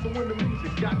unpleasant. So when the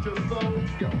music got your soul,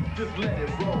 yo, just let it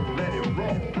roll, let it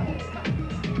roll.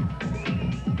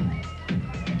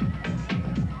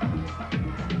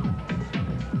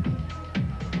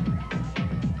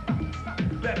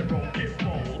 Let it roll, get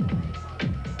bold.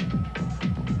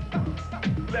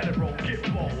 Let it roll, get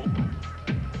bold.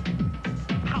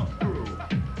 House groove,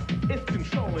 it's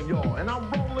controlling y'all, and I'm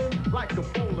rolling like a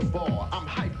bowling ball. I'm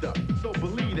hyped up, so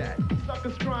believe that.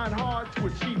 Suckers trying hard to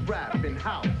achieve rap in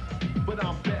house, but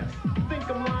I'm best. Think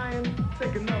I'm lying?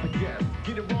 Take another guess.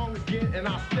 Get it wrong again, and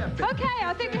I'll step it. Okay,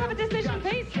 I think we have a decision,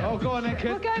 Pete. Oh, go on then,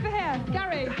 We'll kid. go over here.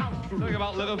 Gary. Talking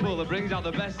about Liverpool that brings out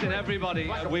the best in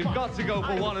everybody. We've got to go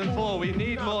for 1 and 4. We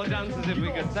need more dancers if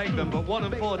we could take them, but 1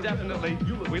 and 4 definitely.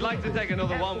 We'd like to take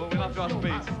another one, but we'll have to ask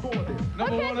Pete.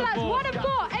 Number Okay, 1 so and that's 4. 1 and 4.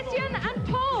 Etienne and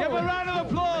Paul. Give a round of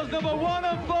applause, number 1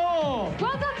 and 4. Well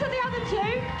done to the other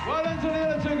two. Well done to the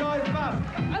other two guys,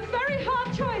 man. A very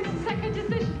hard choice. Second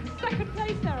decision. Second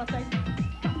place there, I think.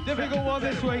 Difficult one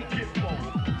this week.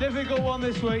 Difficult one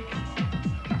this week.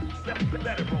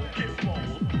 Let it roll, get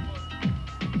bold.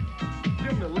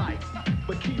 Dim the lights,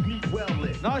 but keep me well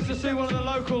lit. Nice to see one of the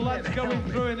local lads coming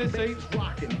through in this heat.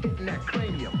 Rocking, hitting that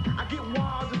cranium. I get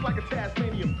wild just like a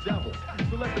Tasmanian devil.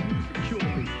 So let the music cure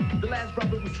me. The last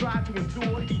brother who tried to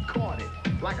endure, he caught it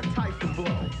like a Tyson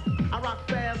blow. I rock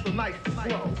fast, so nice and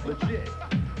slow, legit,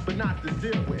 but not to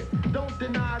deal with. Don't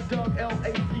deny Doug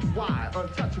L-A-C-Y,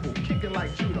 untouchable, kicking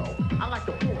like judo. I like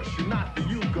the Porsche, not the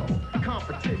Yugo.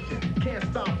 Competition, can't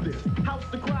stop this. House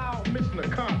the crowd, mission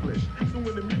accomplished. So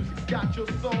when the music's got your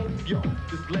soul, yo,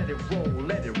 just let it roll,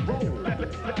 let it roll. Let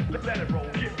it roll,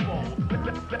 get bold.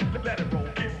 Let it roll,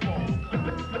 get bold.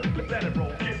 Let it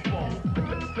roll, get bold.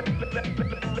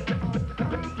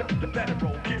 Let it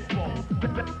roll, get bold.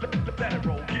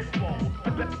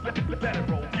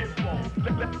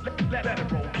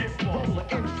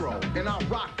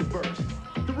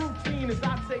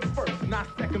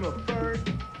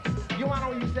 Yo, I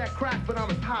don't use that crack, but I'm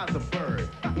as high as a bird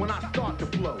when I start to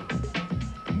flow.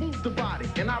 Move the body,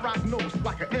 and I rock notes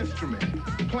like an instrument,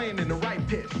 playing in the right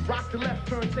pitch. Rock the left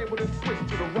turntable, then switch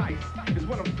to the right, is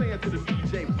what I'm saying to the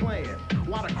DJ playing,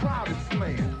 while the crowd is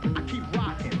playing. I keep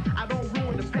rocking, I don't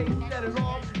ruin the pace, set it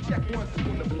off, check once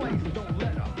in the place, don't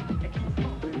let up, and keep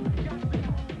pumping.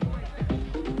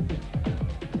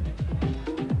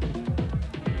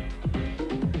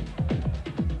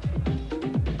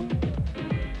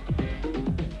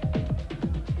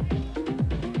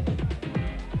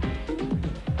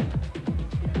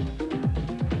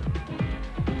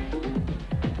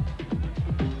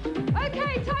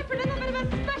 Okay, time for another bit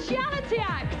of a speciality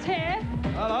act here.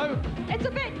 Hello. It's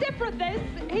a bit different, this.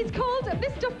 He's called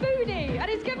Mr. Foodie, and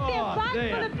he's given me a Oh, bag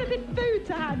dear. full of flipping food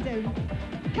to hand him.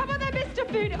 Come on then, Mr.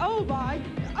 Foodie. Oh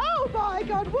my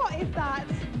God, what is that?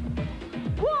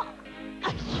 What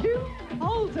are you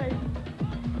holding?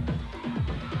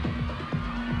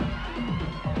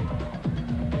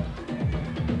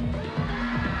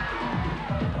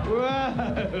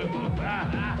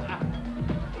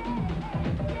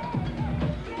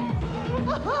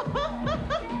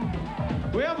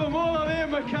 We have them all on here,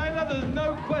 Michaela. There's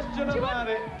no question about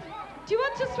it. Do you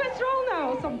want a Swiss roll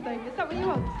now or something? Is that what you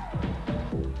want?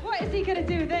 What is he going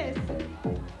to do with this?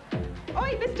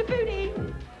 Oi, Mr.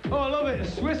 Foodie. Oh, I love it.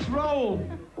 A Swiss roll.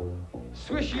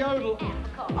 Swiss yodel.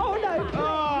 Oh, no.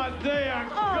 Oh, dear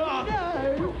Oh, God.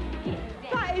 no.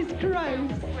 That is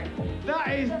gross. That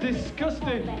is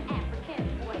disgusting.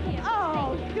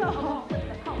 Oh, God.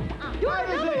 You want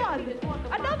Where is another it? one?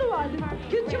 Another one?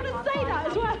 Do you want to say that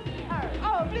as well?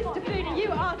 Oh, Mr. Foodie,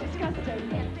 you are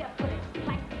disgusting.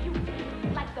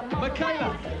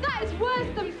 Michaela. That is worse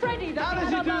than Freddie. How does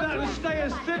he do that and stay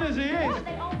as thin as he is?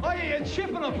 I eat a chip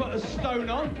and I put a stone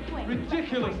on.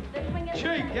 Ridiculous.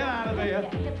 Cheek, get out of here.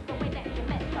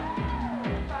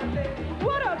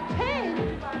 What a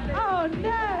pig! Oh,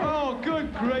 no. Oh,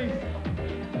 good grief.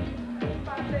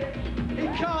 He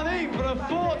can't eat for a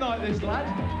fortnight, this lad.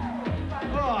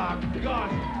 Oh, God.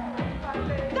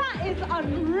 That is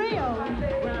unreal.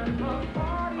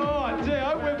 Oh, dear.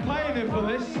 I hope we're paying him for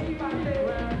this.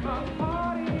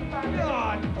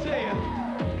 Oh,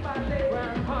 dear.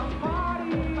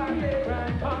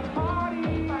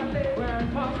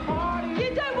 You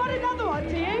don't want another one,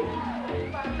 do you?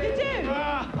 You do?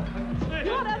 Ah, dear,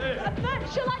 You want a dear. third?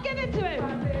 Shall I give it to him?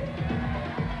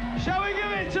 Shall we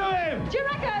give it to him? Do you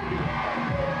reckon?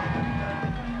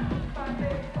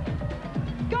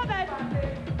 Go on then.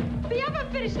 But you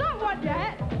haven't finished that one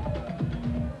yet.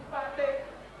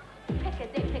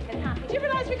 Do you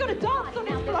realise we've got to dance on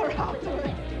this floor afterwards?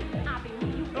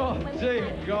 Oh,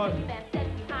 dear God.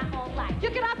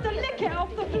 You're going to have to lick it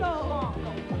off the floor.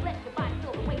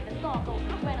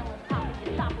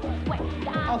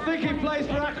 I think he plays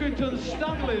for Accrington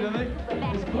Stanley, doesn't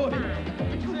he? This boy.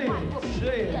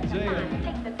 Dear,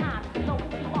 dear.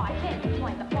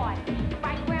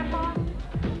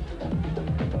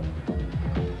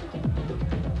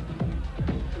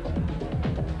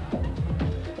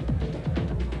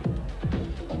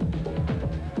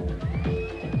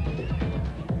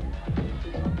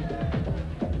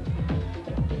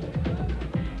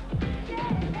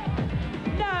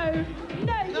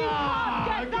 No, you Ah,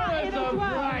 can't get that in give us as a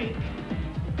well. break.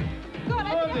 Go on,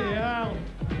 Bloody anything else? hell.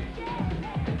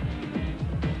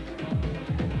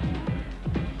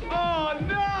 Oh,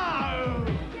 no!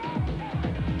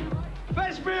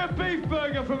 Fetch me a beef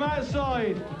burger from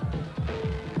outside.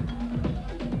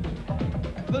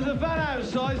 There's a van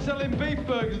outside selling beef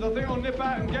burgers. I think I'll nip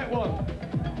out and get one.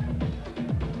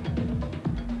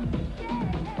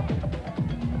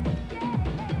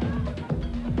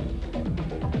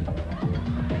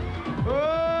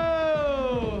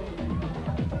 Oh!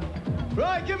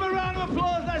 Right, give him a round of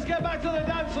applause. Let's get back to the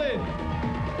dancing.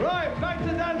 Right, back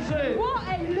to dancing. What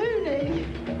a loony.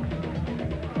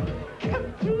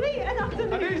 Complete and utter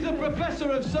And he's a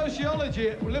professor of sociology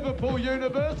at Liverpool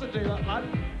University, that lad.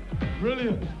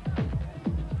 Brilliant.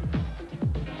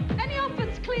 Any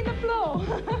offers to clean the floor?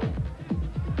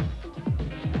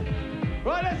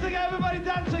 Right, let's get everybody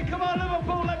dancing. Come on,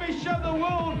 Liverpool, let me show the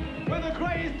world we're the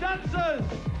greatest dancers.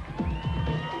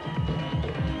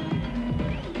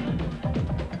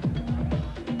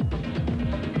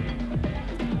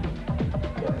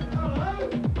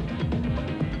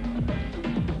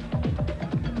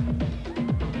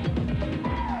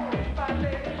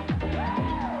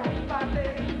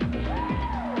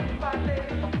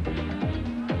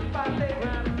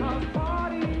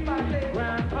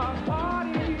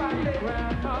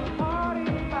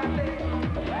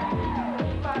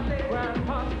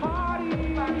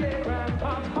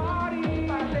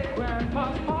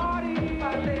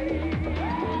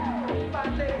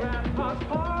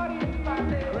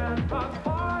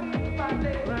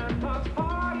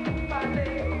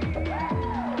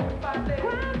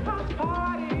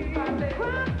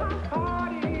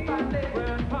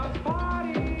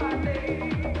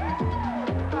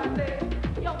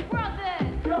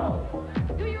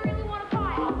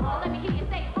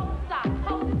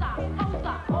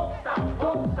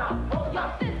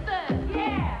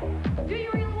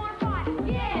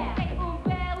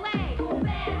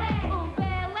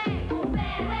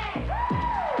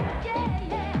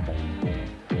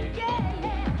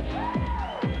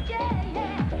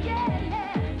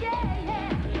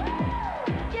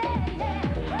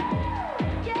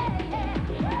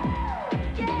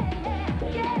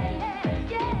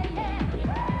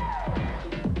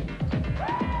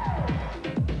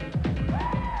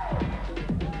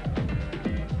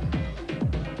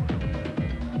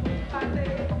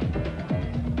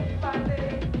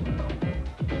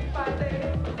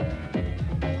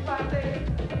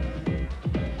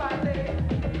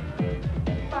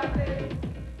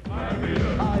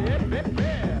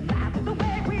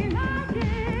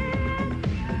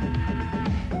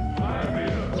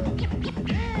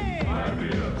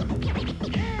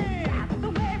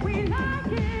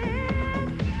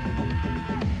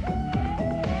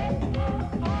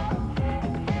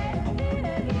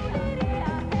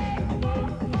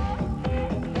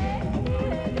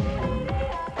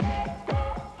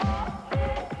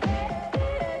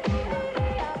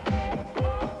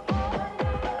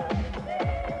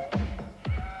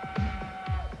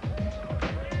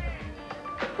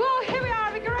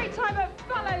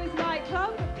 Fallows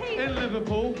nightclub. Pete, In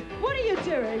Liverpool. what are you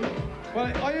doing?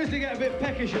 Well, I usually get a bit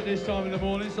peckish at this time in the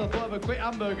morning, so I thought I'd have a quick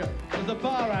hamburger. There's a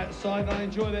bar outside, and I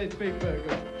enjoy those beef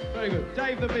burgers. Very good.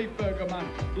 Dave the beef burger man.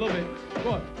 Love it.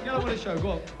 Go on, get on with the show,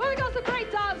 go on. Well, we've got some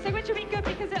great dancing, which will be good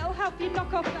because it'll help you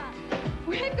knock off that.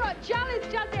 We've got Jal's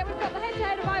Jazz here. We've got the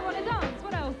head-to-head of I Want to Dance.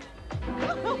 What else?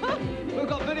 We've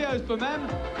got videos from them.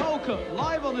 Colcut,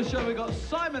 live on the show, we've got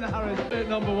Simon Harris at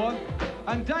 #1.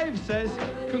 And Dave says,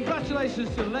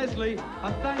 congratulations to Leslie,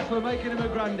 and thanks for making him a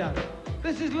granddad.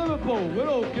 This is Liverpool. We're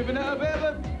all giving it a bit of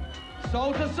a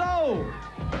soul to soul.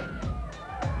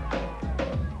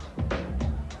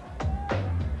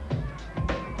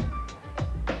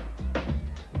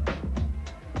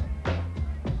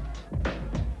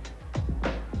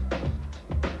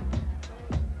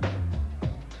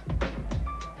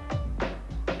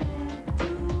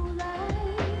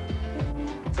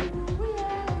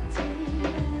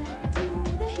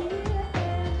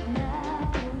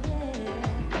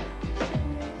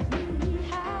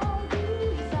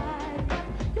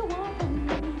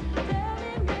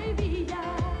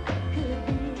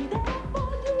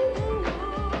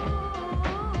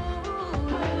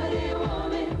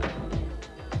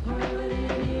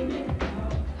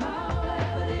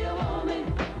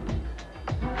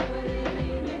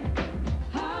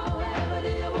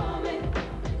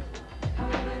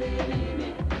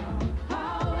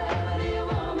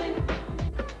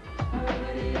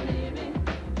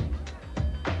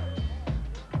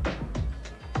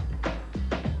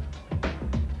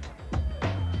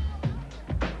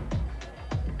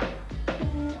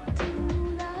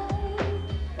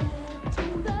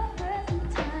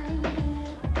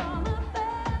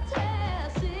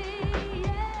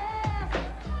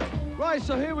 Right,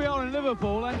 so here we are in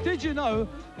Liverpool, and did you know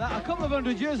that a couple of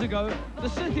 100 years ago, the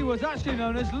city was actually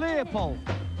known as Liverpool,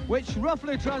 which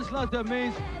roughly translated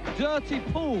means dirty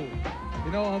pool.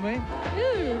 You know what I mean?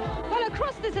 Ooh. Well,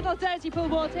 across this little dirty pool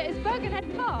water is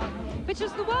Birkenhead Park, which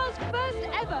was the world's first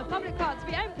ever public park to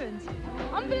be opened.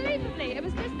 Unbelievably, it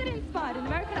was listed inspired an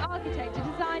American architect to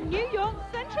design New York's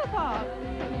Central Park.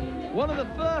 One of the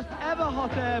first ever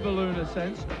hot air balloon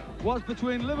ascents was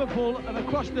between Liverpool and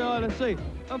across the Isle of Sea.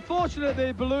 Unfortunately,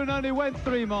 the balloon only went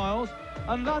 3 miles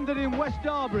and landed in West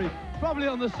Derby, probably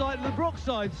on the site of the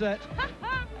Brookside set.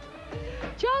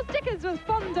 Charles Dickens was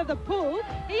fond of the pool.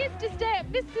 He used to stay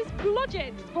at Mrs.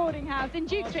 Blodgett's boarding house in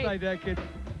Duke Street. Stay there, kid.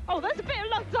 Oh, that's a bit of a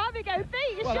long time ago,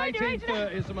 Pete. You're Well, showing your age.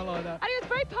 1830, something like that. And he was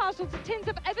very partial to tins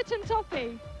of Everton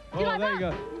toffee. Do you like there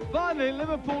that? you go. Finally,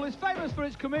 Liverpool is famous for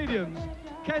its comedians.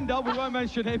 Kendall, we won't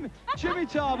mention him. Jimmy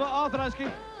Tarver, Arthur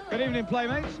Askey. Good evening,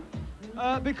 playmates.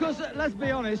 Because, let's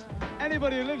be honest,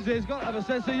 anybody who lives here has got to have a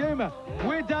sense of humour.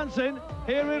 We're dancing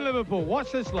here in Liverpool.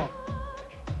 Watch this lot.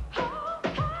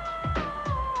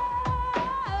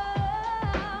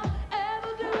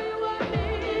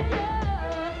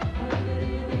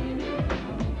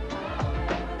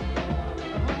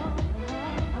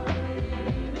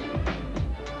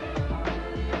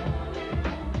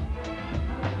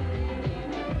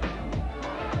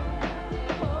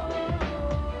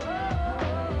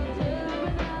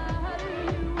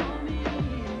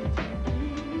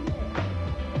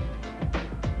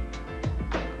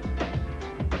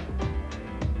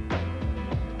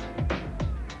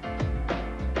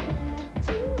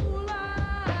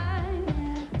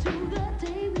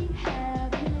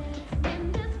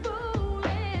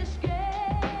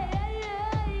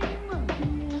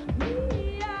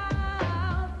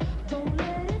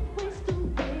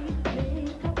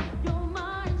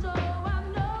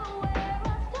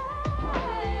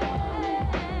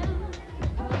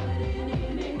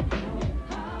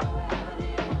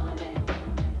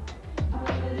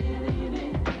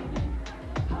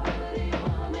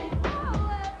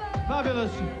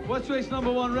 Fabulous. West Week's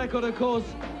 #1 record, of course,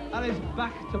 and it's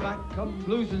back-to-back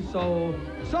blues and soul.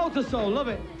 Soul to soul, love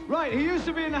it. Right, he used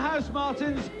to be in the House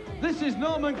Martins. This is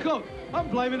Norman Cook. I'm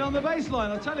blaming on the bass line.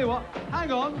 I'll tell you what,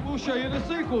 hang on, we'll show you the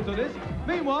sequel to this.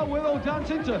 Meanwhile, we'll all dance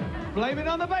into Blame It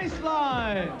on the Bass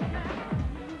Line.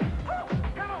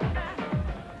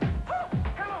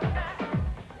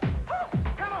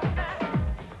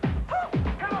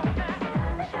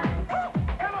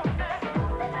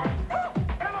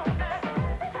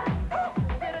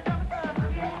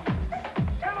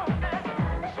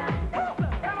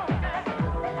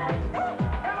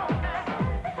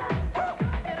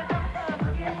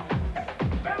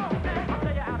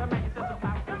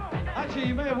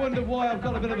 You may have wondered why I've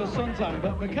got a bit of a suntan,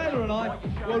 but Michaela and I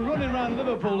were running around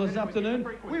Liverpool this afternoon.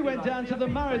 We went down to the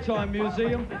Maritime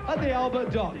Museum at the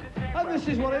Albert Dock, and this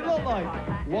is what it looked like.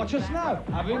 Watch us now,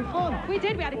 having fun. We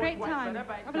did, we had a great time.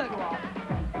 Have a look.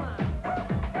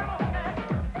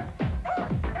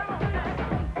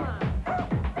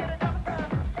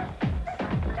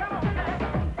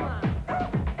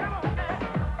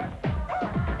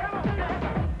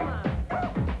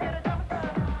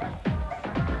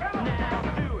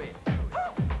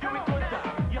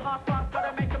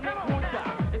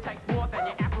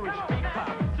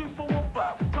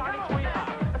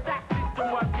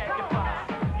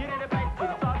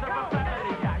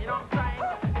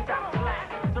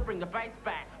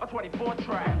 a 24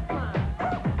 track.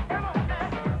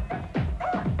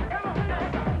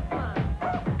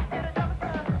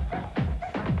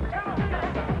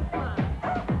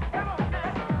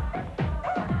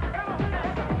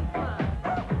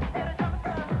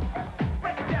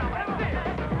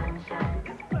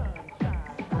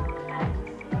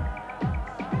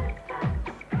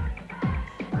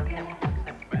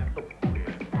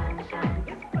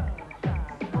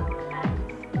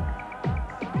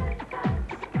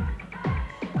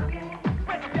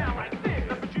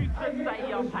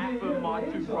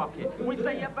 We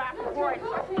say evaporate,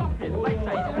 stop it. They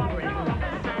say it's worrying,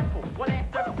 something sample. Well,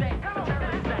 after sex, a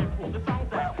terrible example. The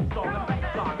song's out, stolen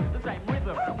bass line, the same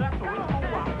rhythm. That's all it's all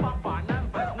right. Fun by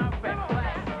numbers, no fair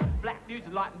play. Black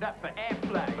music lightened up for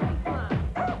airplay.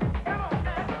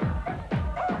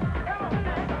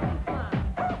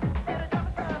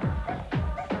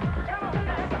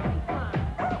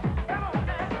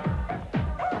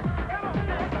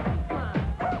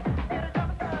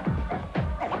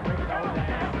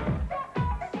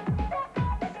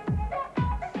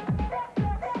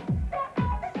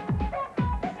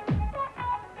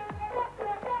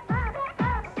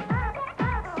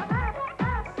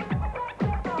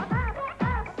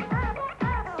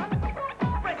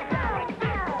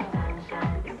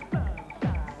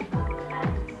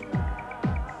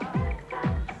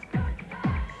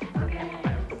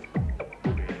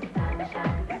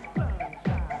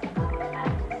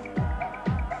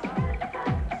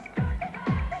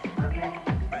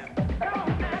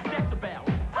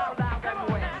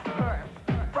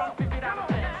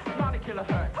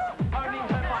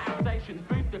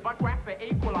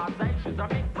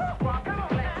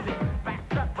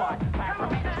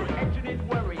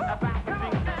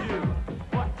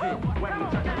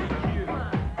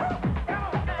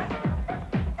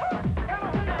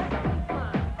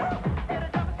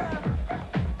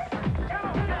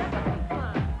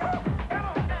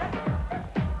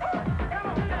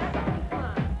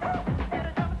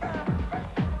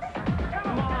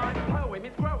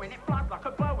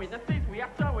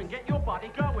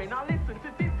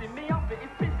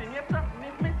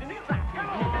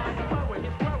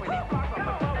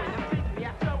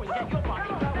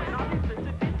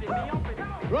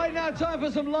 Right now, time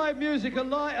for some live music. A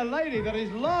lady that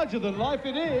is larger than life.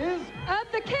 It is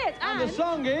Eartha Kitt, and the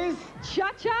song is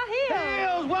Cha-Cha Heels.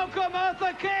 Heels. Welcome,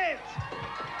 Eartha Kitt.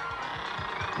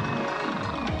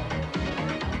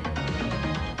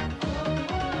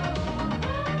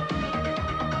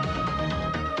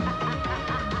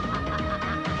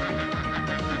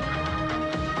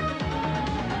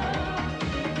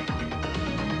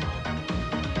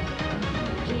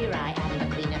 Here I am, the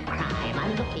queen of crime.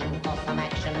 I'm looking for some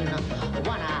action.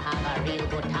 Wanna have a real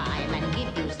good time and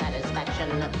give you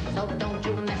satisfaction. So don't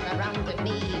you mess around with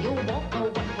me. You won't know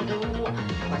what to do.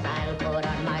 Cause I'll put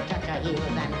on my cha-cha heels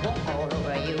and walk all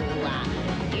over you.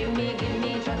 Give me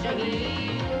cha-cha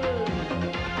heels.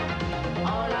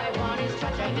 All I want is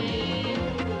cha-cha heels.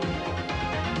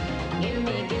 Give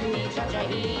me cha-cha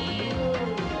heels.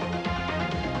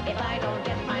 If I don't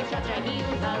get my cha-cha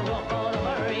heels, I'll walk all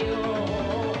over you.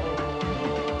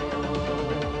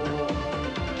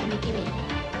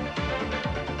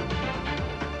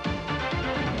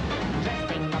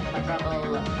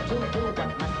 To do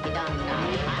what must be done.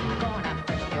 I'm gonna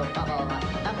burst your bubble.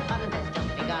 The fun has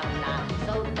just begun.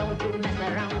 So don't you mess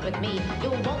around with me. You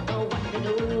won't know what to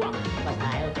do. Cause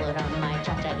I'll put on my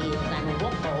cha-cha heels and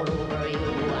walk all over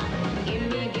you. Give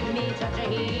me cha-cha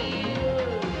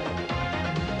heels.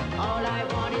 All I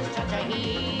want is cha-cha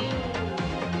heels.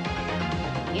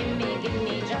 Give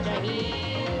me cha-cha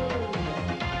heels.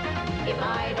 If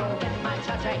I don't get my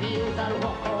cha-cha heels, I'll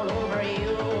walk all over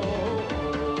you.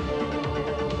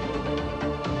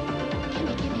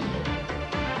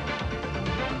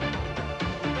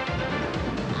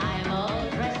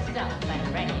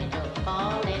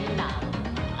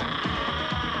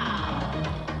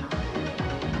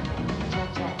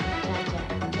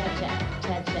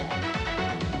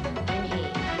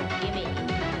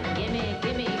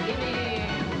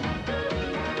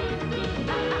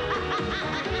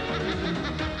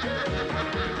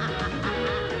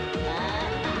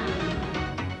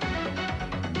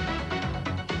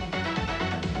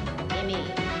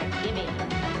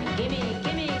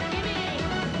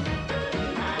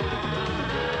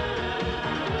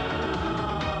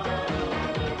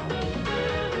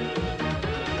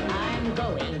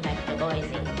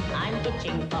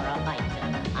 Itching for a bite.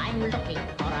 I'm looking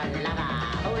for a lover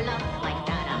who loves like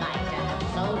dynamite.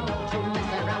 So don't you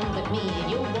mess around with me.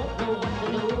 You won't know what to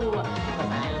do.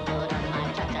 Cause I'll put on my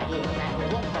cha-cha heels and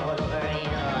walk all over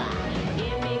you.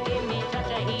 Give me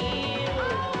cha-cha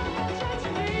heels.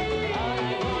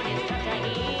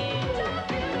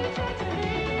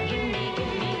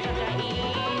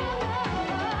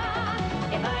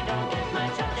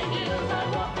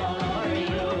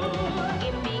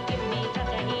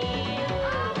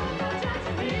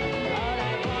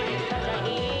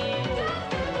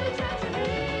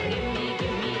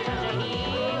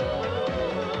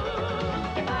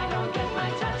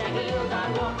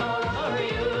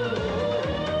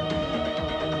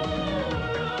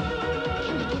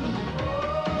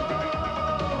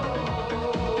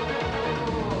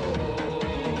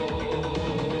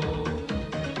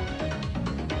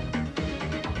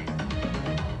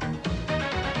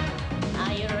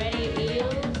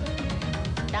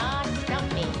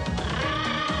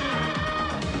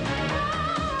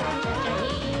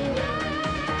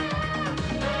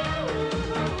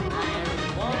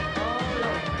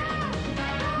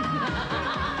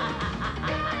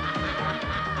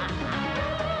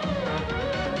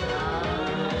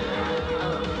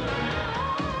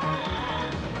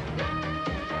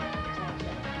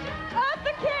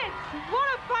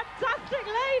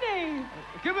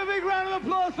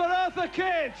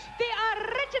 Kid! The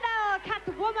original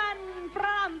Catwoman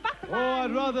from Batman. Oh,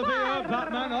 I'd rather be her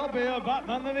Batman. I'll be her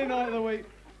Batman any night of the week.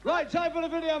 Right, time for the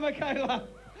video, Michaela.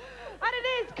 And it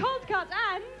is Cold Cut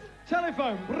and...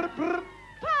 Telephone. Brr, brr.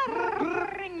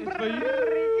 Ring, It's for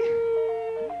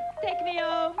you. Take me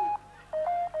home.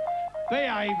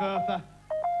 Behave, Bertha.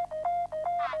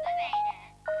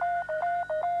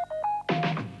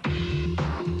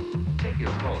 Take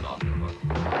your phone off your hook.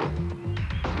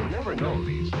 You never know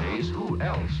these days who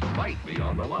else might be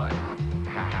on the line.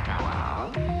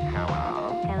 Hello?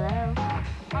 Hello?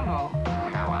 Hello. Hello?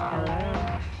 Hello?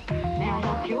 May I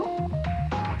help you?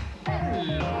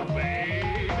 Hello,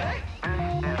 baby. This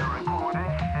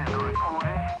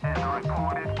is a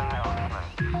recorded announcement.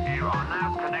 You are now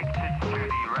connected to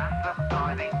the Rasta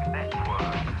Diving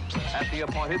Network. At the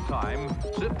appointed time,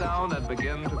 sit down and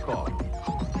begin to call.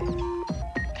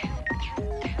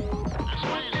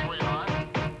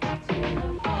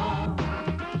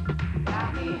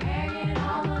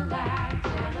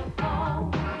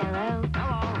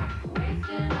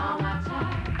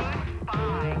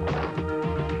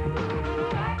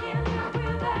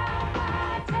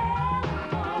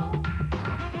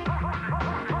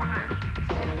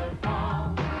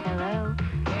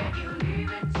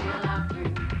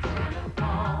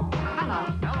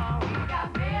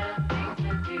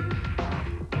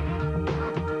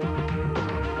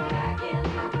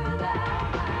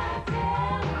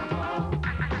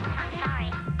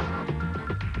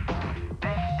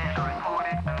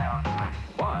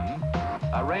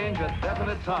 Arrange a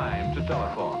definite time to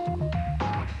telephone.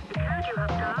 The code you have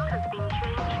dialed has been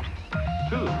changed.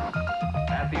 2,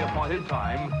 at the appointed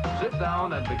time, sit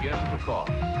down and begin to call.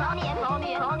 Call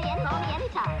me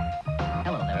anytime.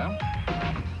 Hello there.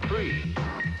 3,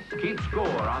 keep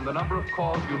score on the number of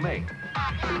calls you make.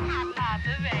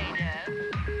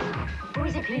 Who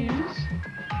is it, please?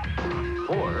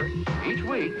 4, each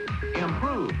week,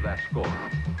 improve that score.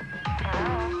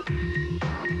 Hello?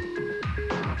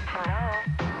 Hello?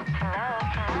 Hello?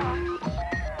 Hello?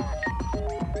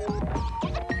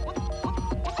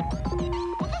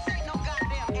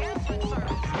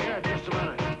 Yeah, just a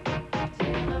minute.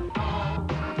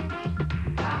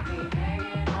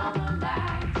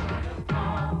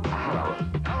 Hello? Hello?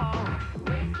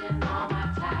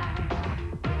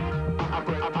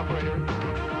 Operator? Operator?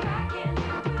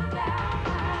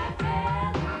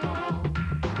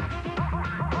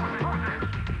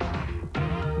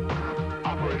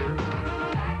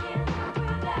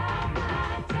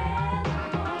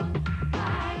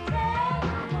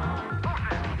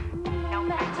 No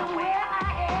matter where I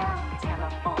am,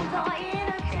 telephones are in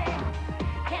a jam.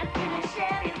 Can't finish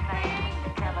anything, the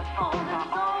telephones are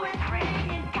always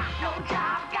ringing. Got no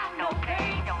job, got no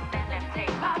pay, don't let them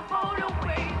take my phone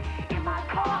away. In my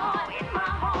car, in my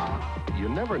home, You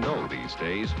never know these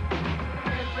days.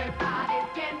 everybody's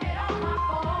getting it on my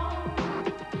phone.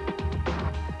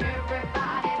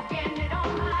 Everybody's getting it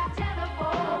on my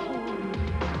telephone.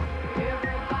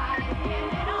 Everybody's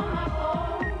getting it on my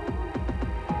phone.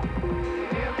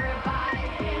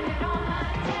 Everybody's getting it on my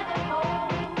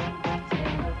telephone.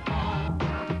 Telephone.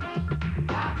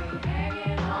 Got me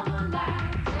hanging on the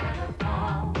line.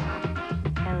 Telephone.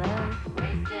 Hello?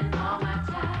 Wasting all my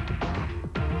time.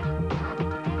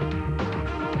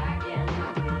 I can't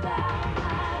live without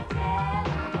my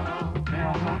telephone. May I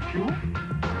help you?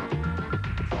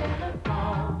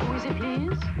 Telephone. Who is it,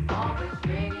 please? Always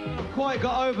ringing. Quite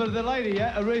got over the lady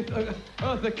yet,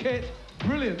 Eartha Kitt.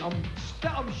 Brilliant.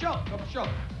 I'm shocked. I'm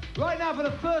shocked. Right now, for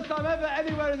the first time ever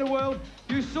anywhere in the world,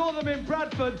 you saw them in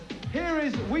Bradford. Here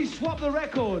is We Swap the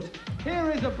Records.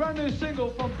 Here is a brand new single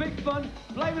from Big Fun.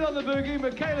 Blame It on the Boogie.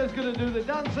 Michaela's going to do the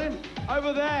dancing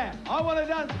over there. I want to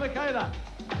dance, Michaela.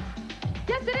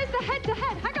 Yes, it is the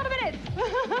head-to-head. Hang on a minute.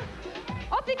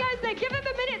 Off he goes there. Give him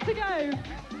a minute to go.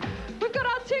 We've got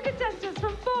our 2 contestants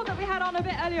from 4 that we had on a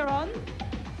bit earlier on.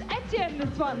 It's Etienne,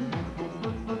 this one.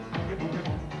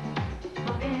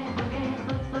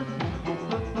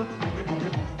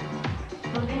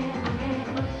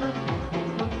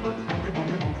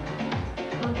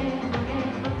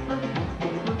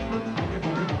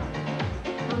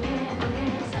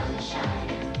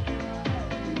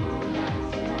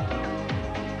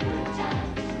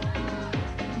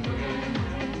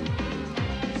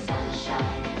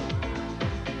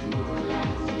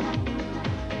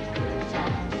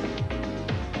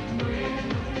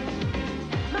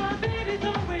 My baby's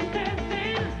always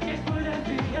dancing. It wouldn't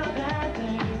be a bad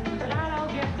thing, but I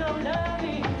don't get no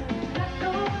loving. That's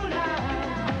no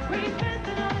lie. We spent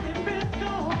the night in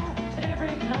Bristol at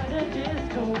every kind of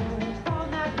disco. All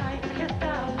that night, kissed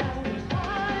out loud and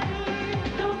high.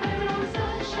 Don't blame it on the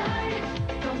sunshine.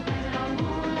 Don't blame it on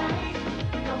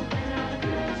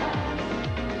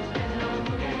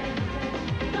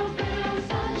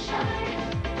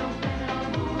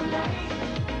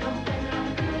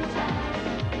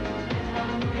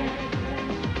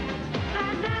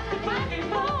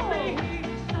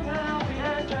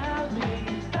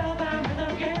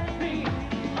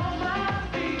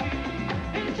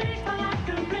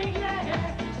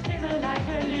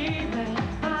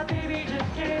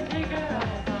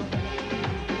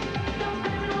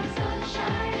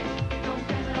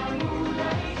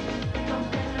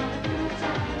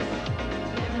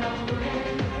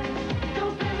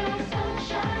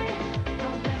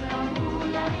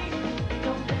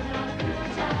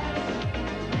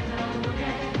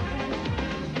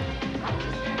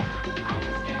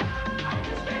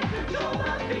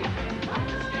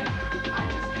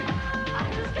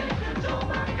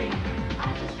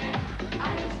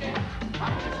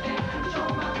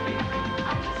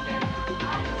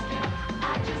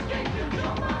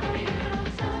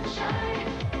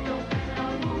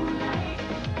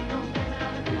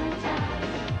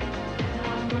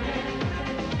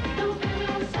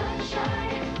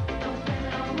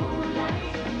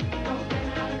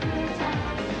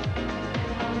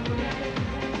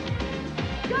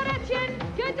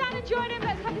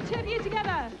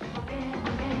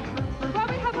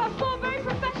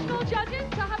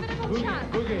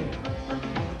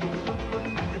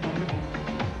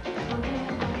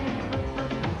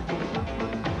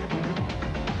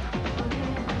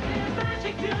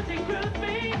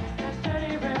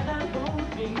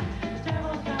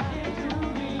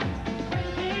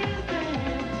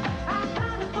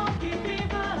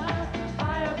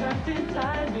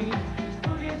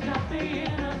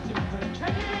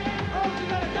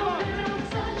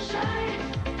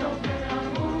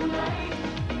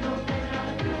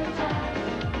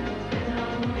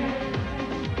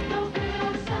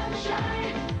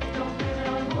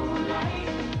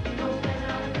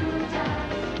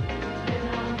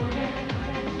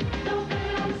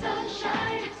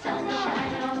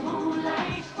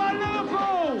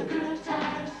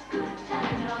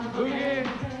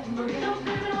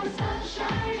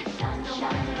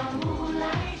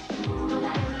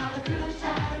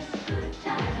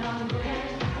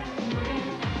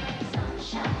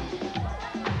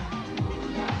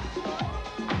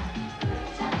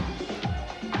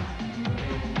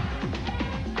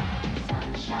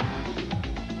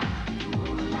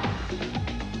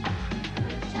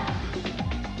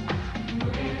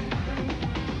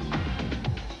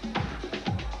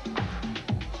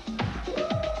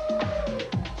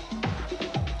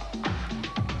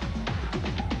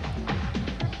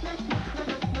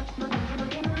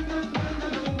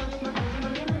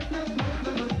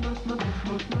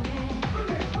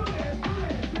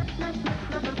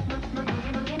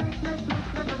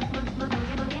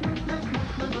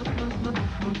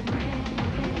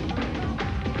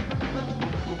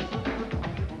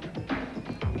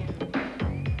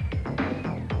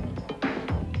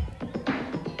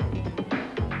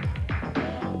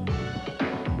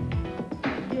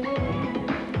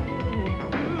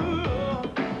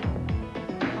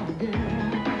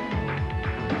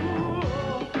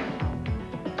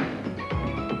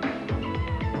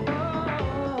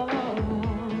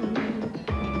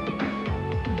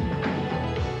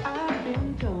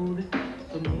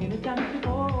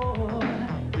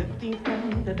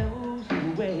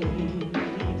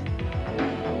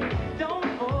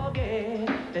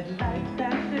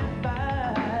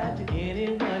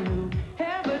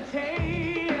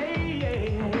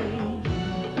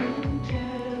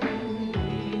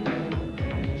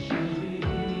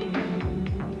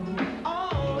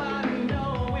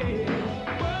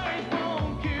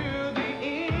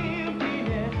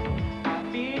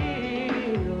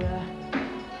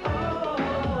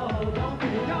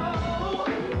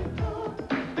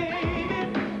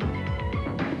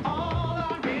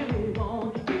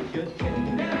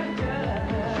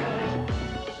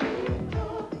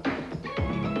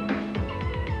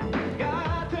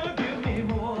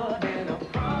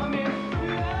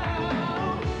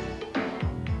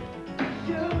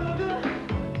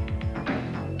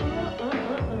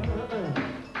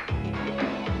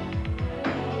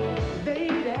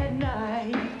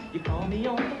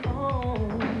the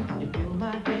phone. You fill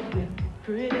my head with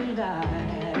pretty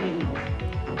lies.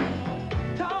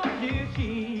 Talk is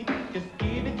cheap, just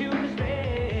give it to me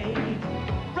straight,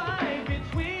 right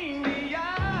between the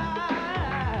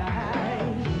eyes.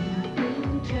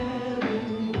 You tell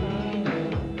me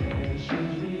where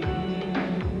she's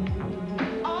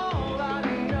been. All I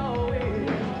know is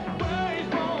words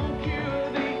won't cure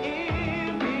the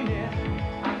emptiness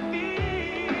I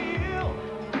feel.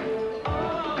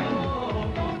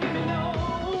 Oh, don't give me no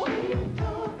sweet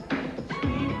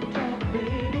talk,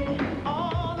 baby.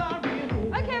 All I really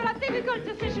Okay, well, I think we've got a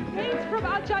decision, please, from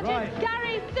our judges. Right.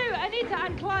 Gary, Sue, Anita,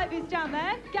 and Clive is down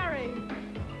there. Gary.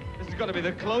 This has got to be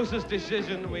the closest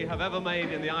decision we have ever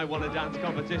made in the I Wanna Dance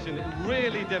competition.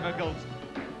 Really difficult.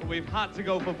 But we've had to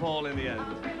go for Paul in the end.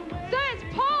 So it's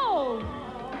Paul.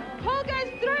 Paul goes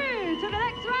through to the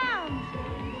next round.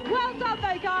 Well done,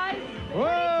 though, guys.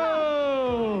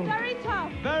 Whoa! Very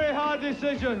tough. Very hard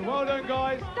decision. Well done,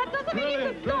 guys. That doesn't mean you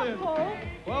can stop, Brilliant. Paul.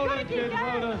 Well Gotta done, keep kids.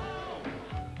 Well going. done.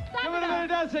 Give it a Stamina. minute of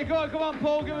dancing. Come on,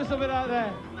 Paul. Give us something out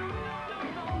there.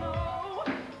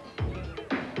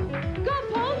 Go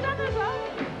on, Paul. Down there as well.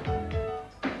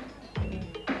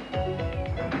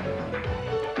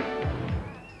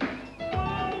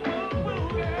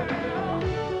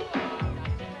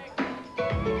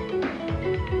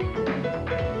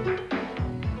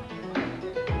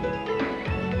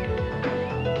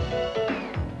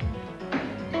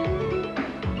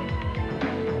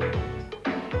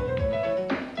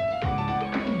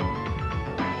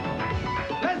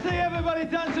 Let's see everybody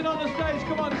dancing on the stage.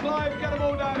 Come on, Clive. Get them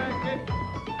all down there, kid.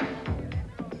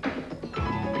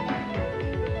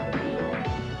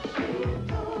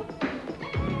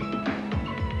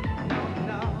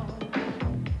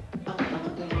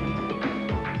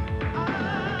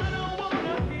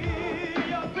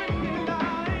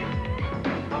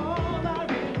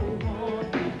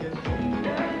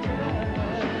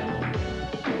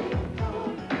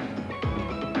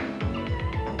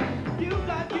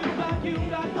 You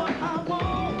got what I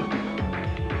want.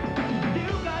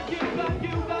 You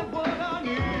got what I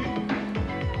need.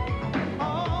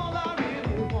 All I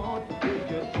really want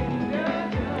is your tender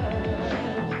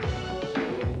touch.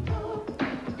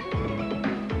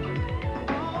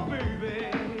 Oh, baby,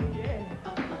 yeah.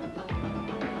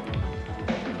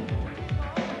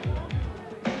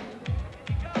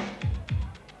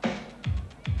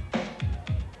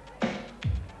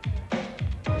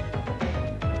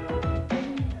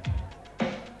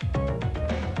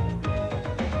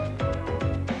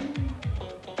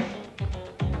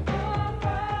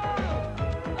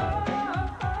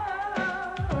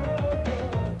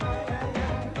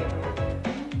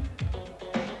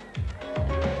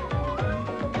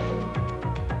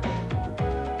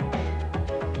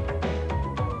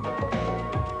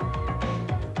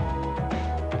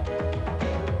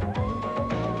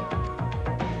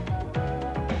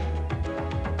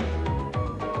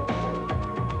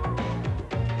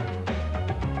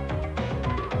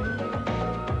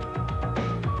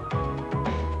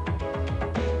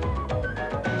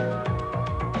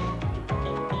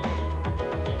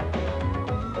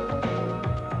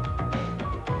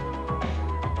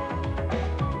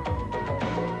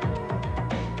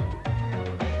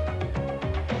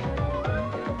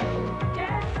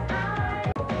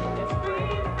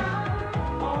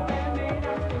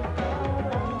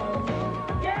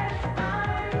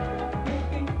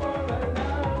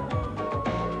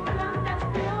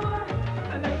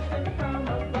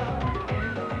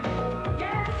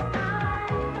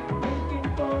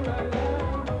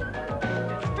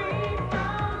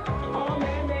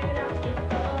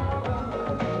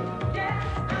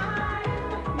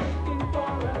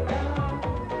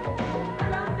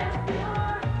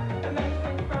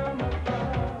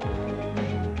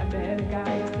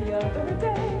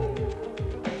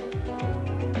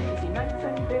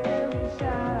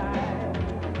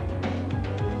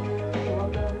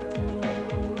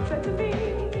 Said to me,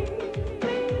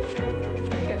 please,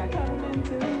 can I come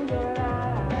into your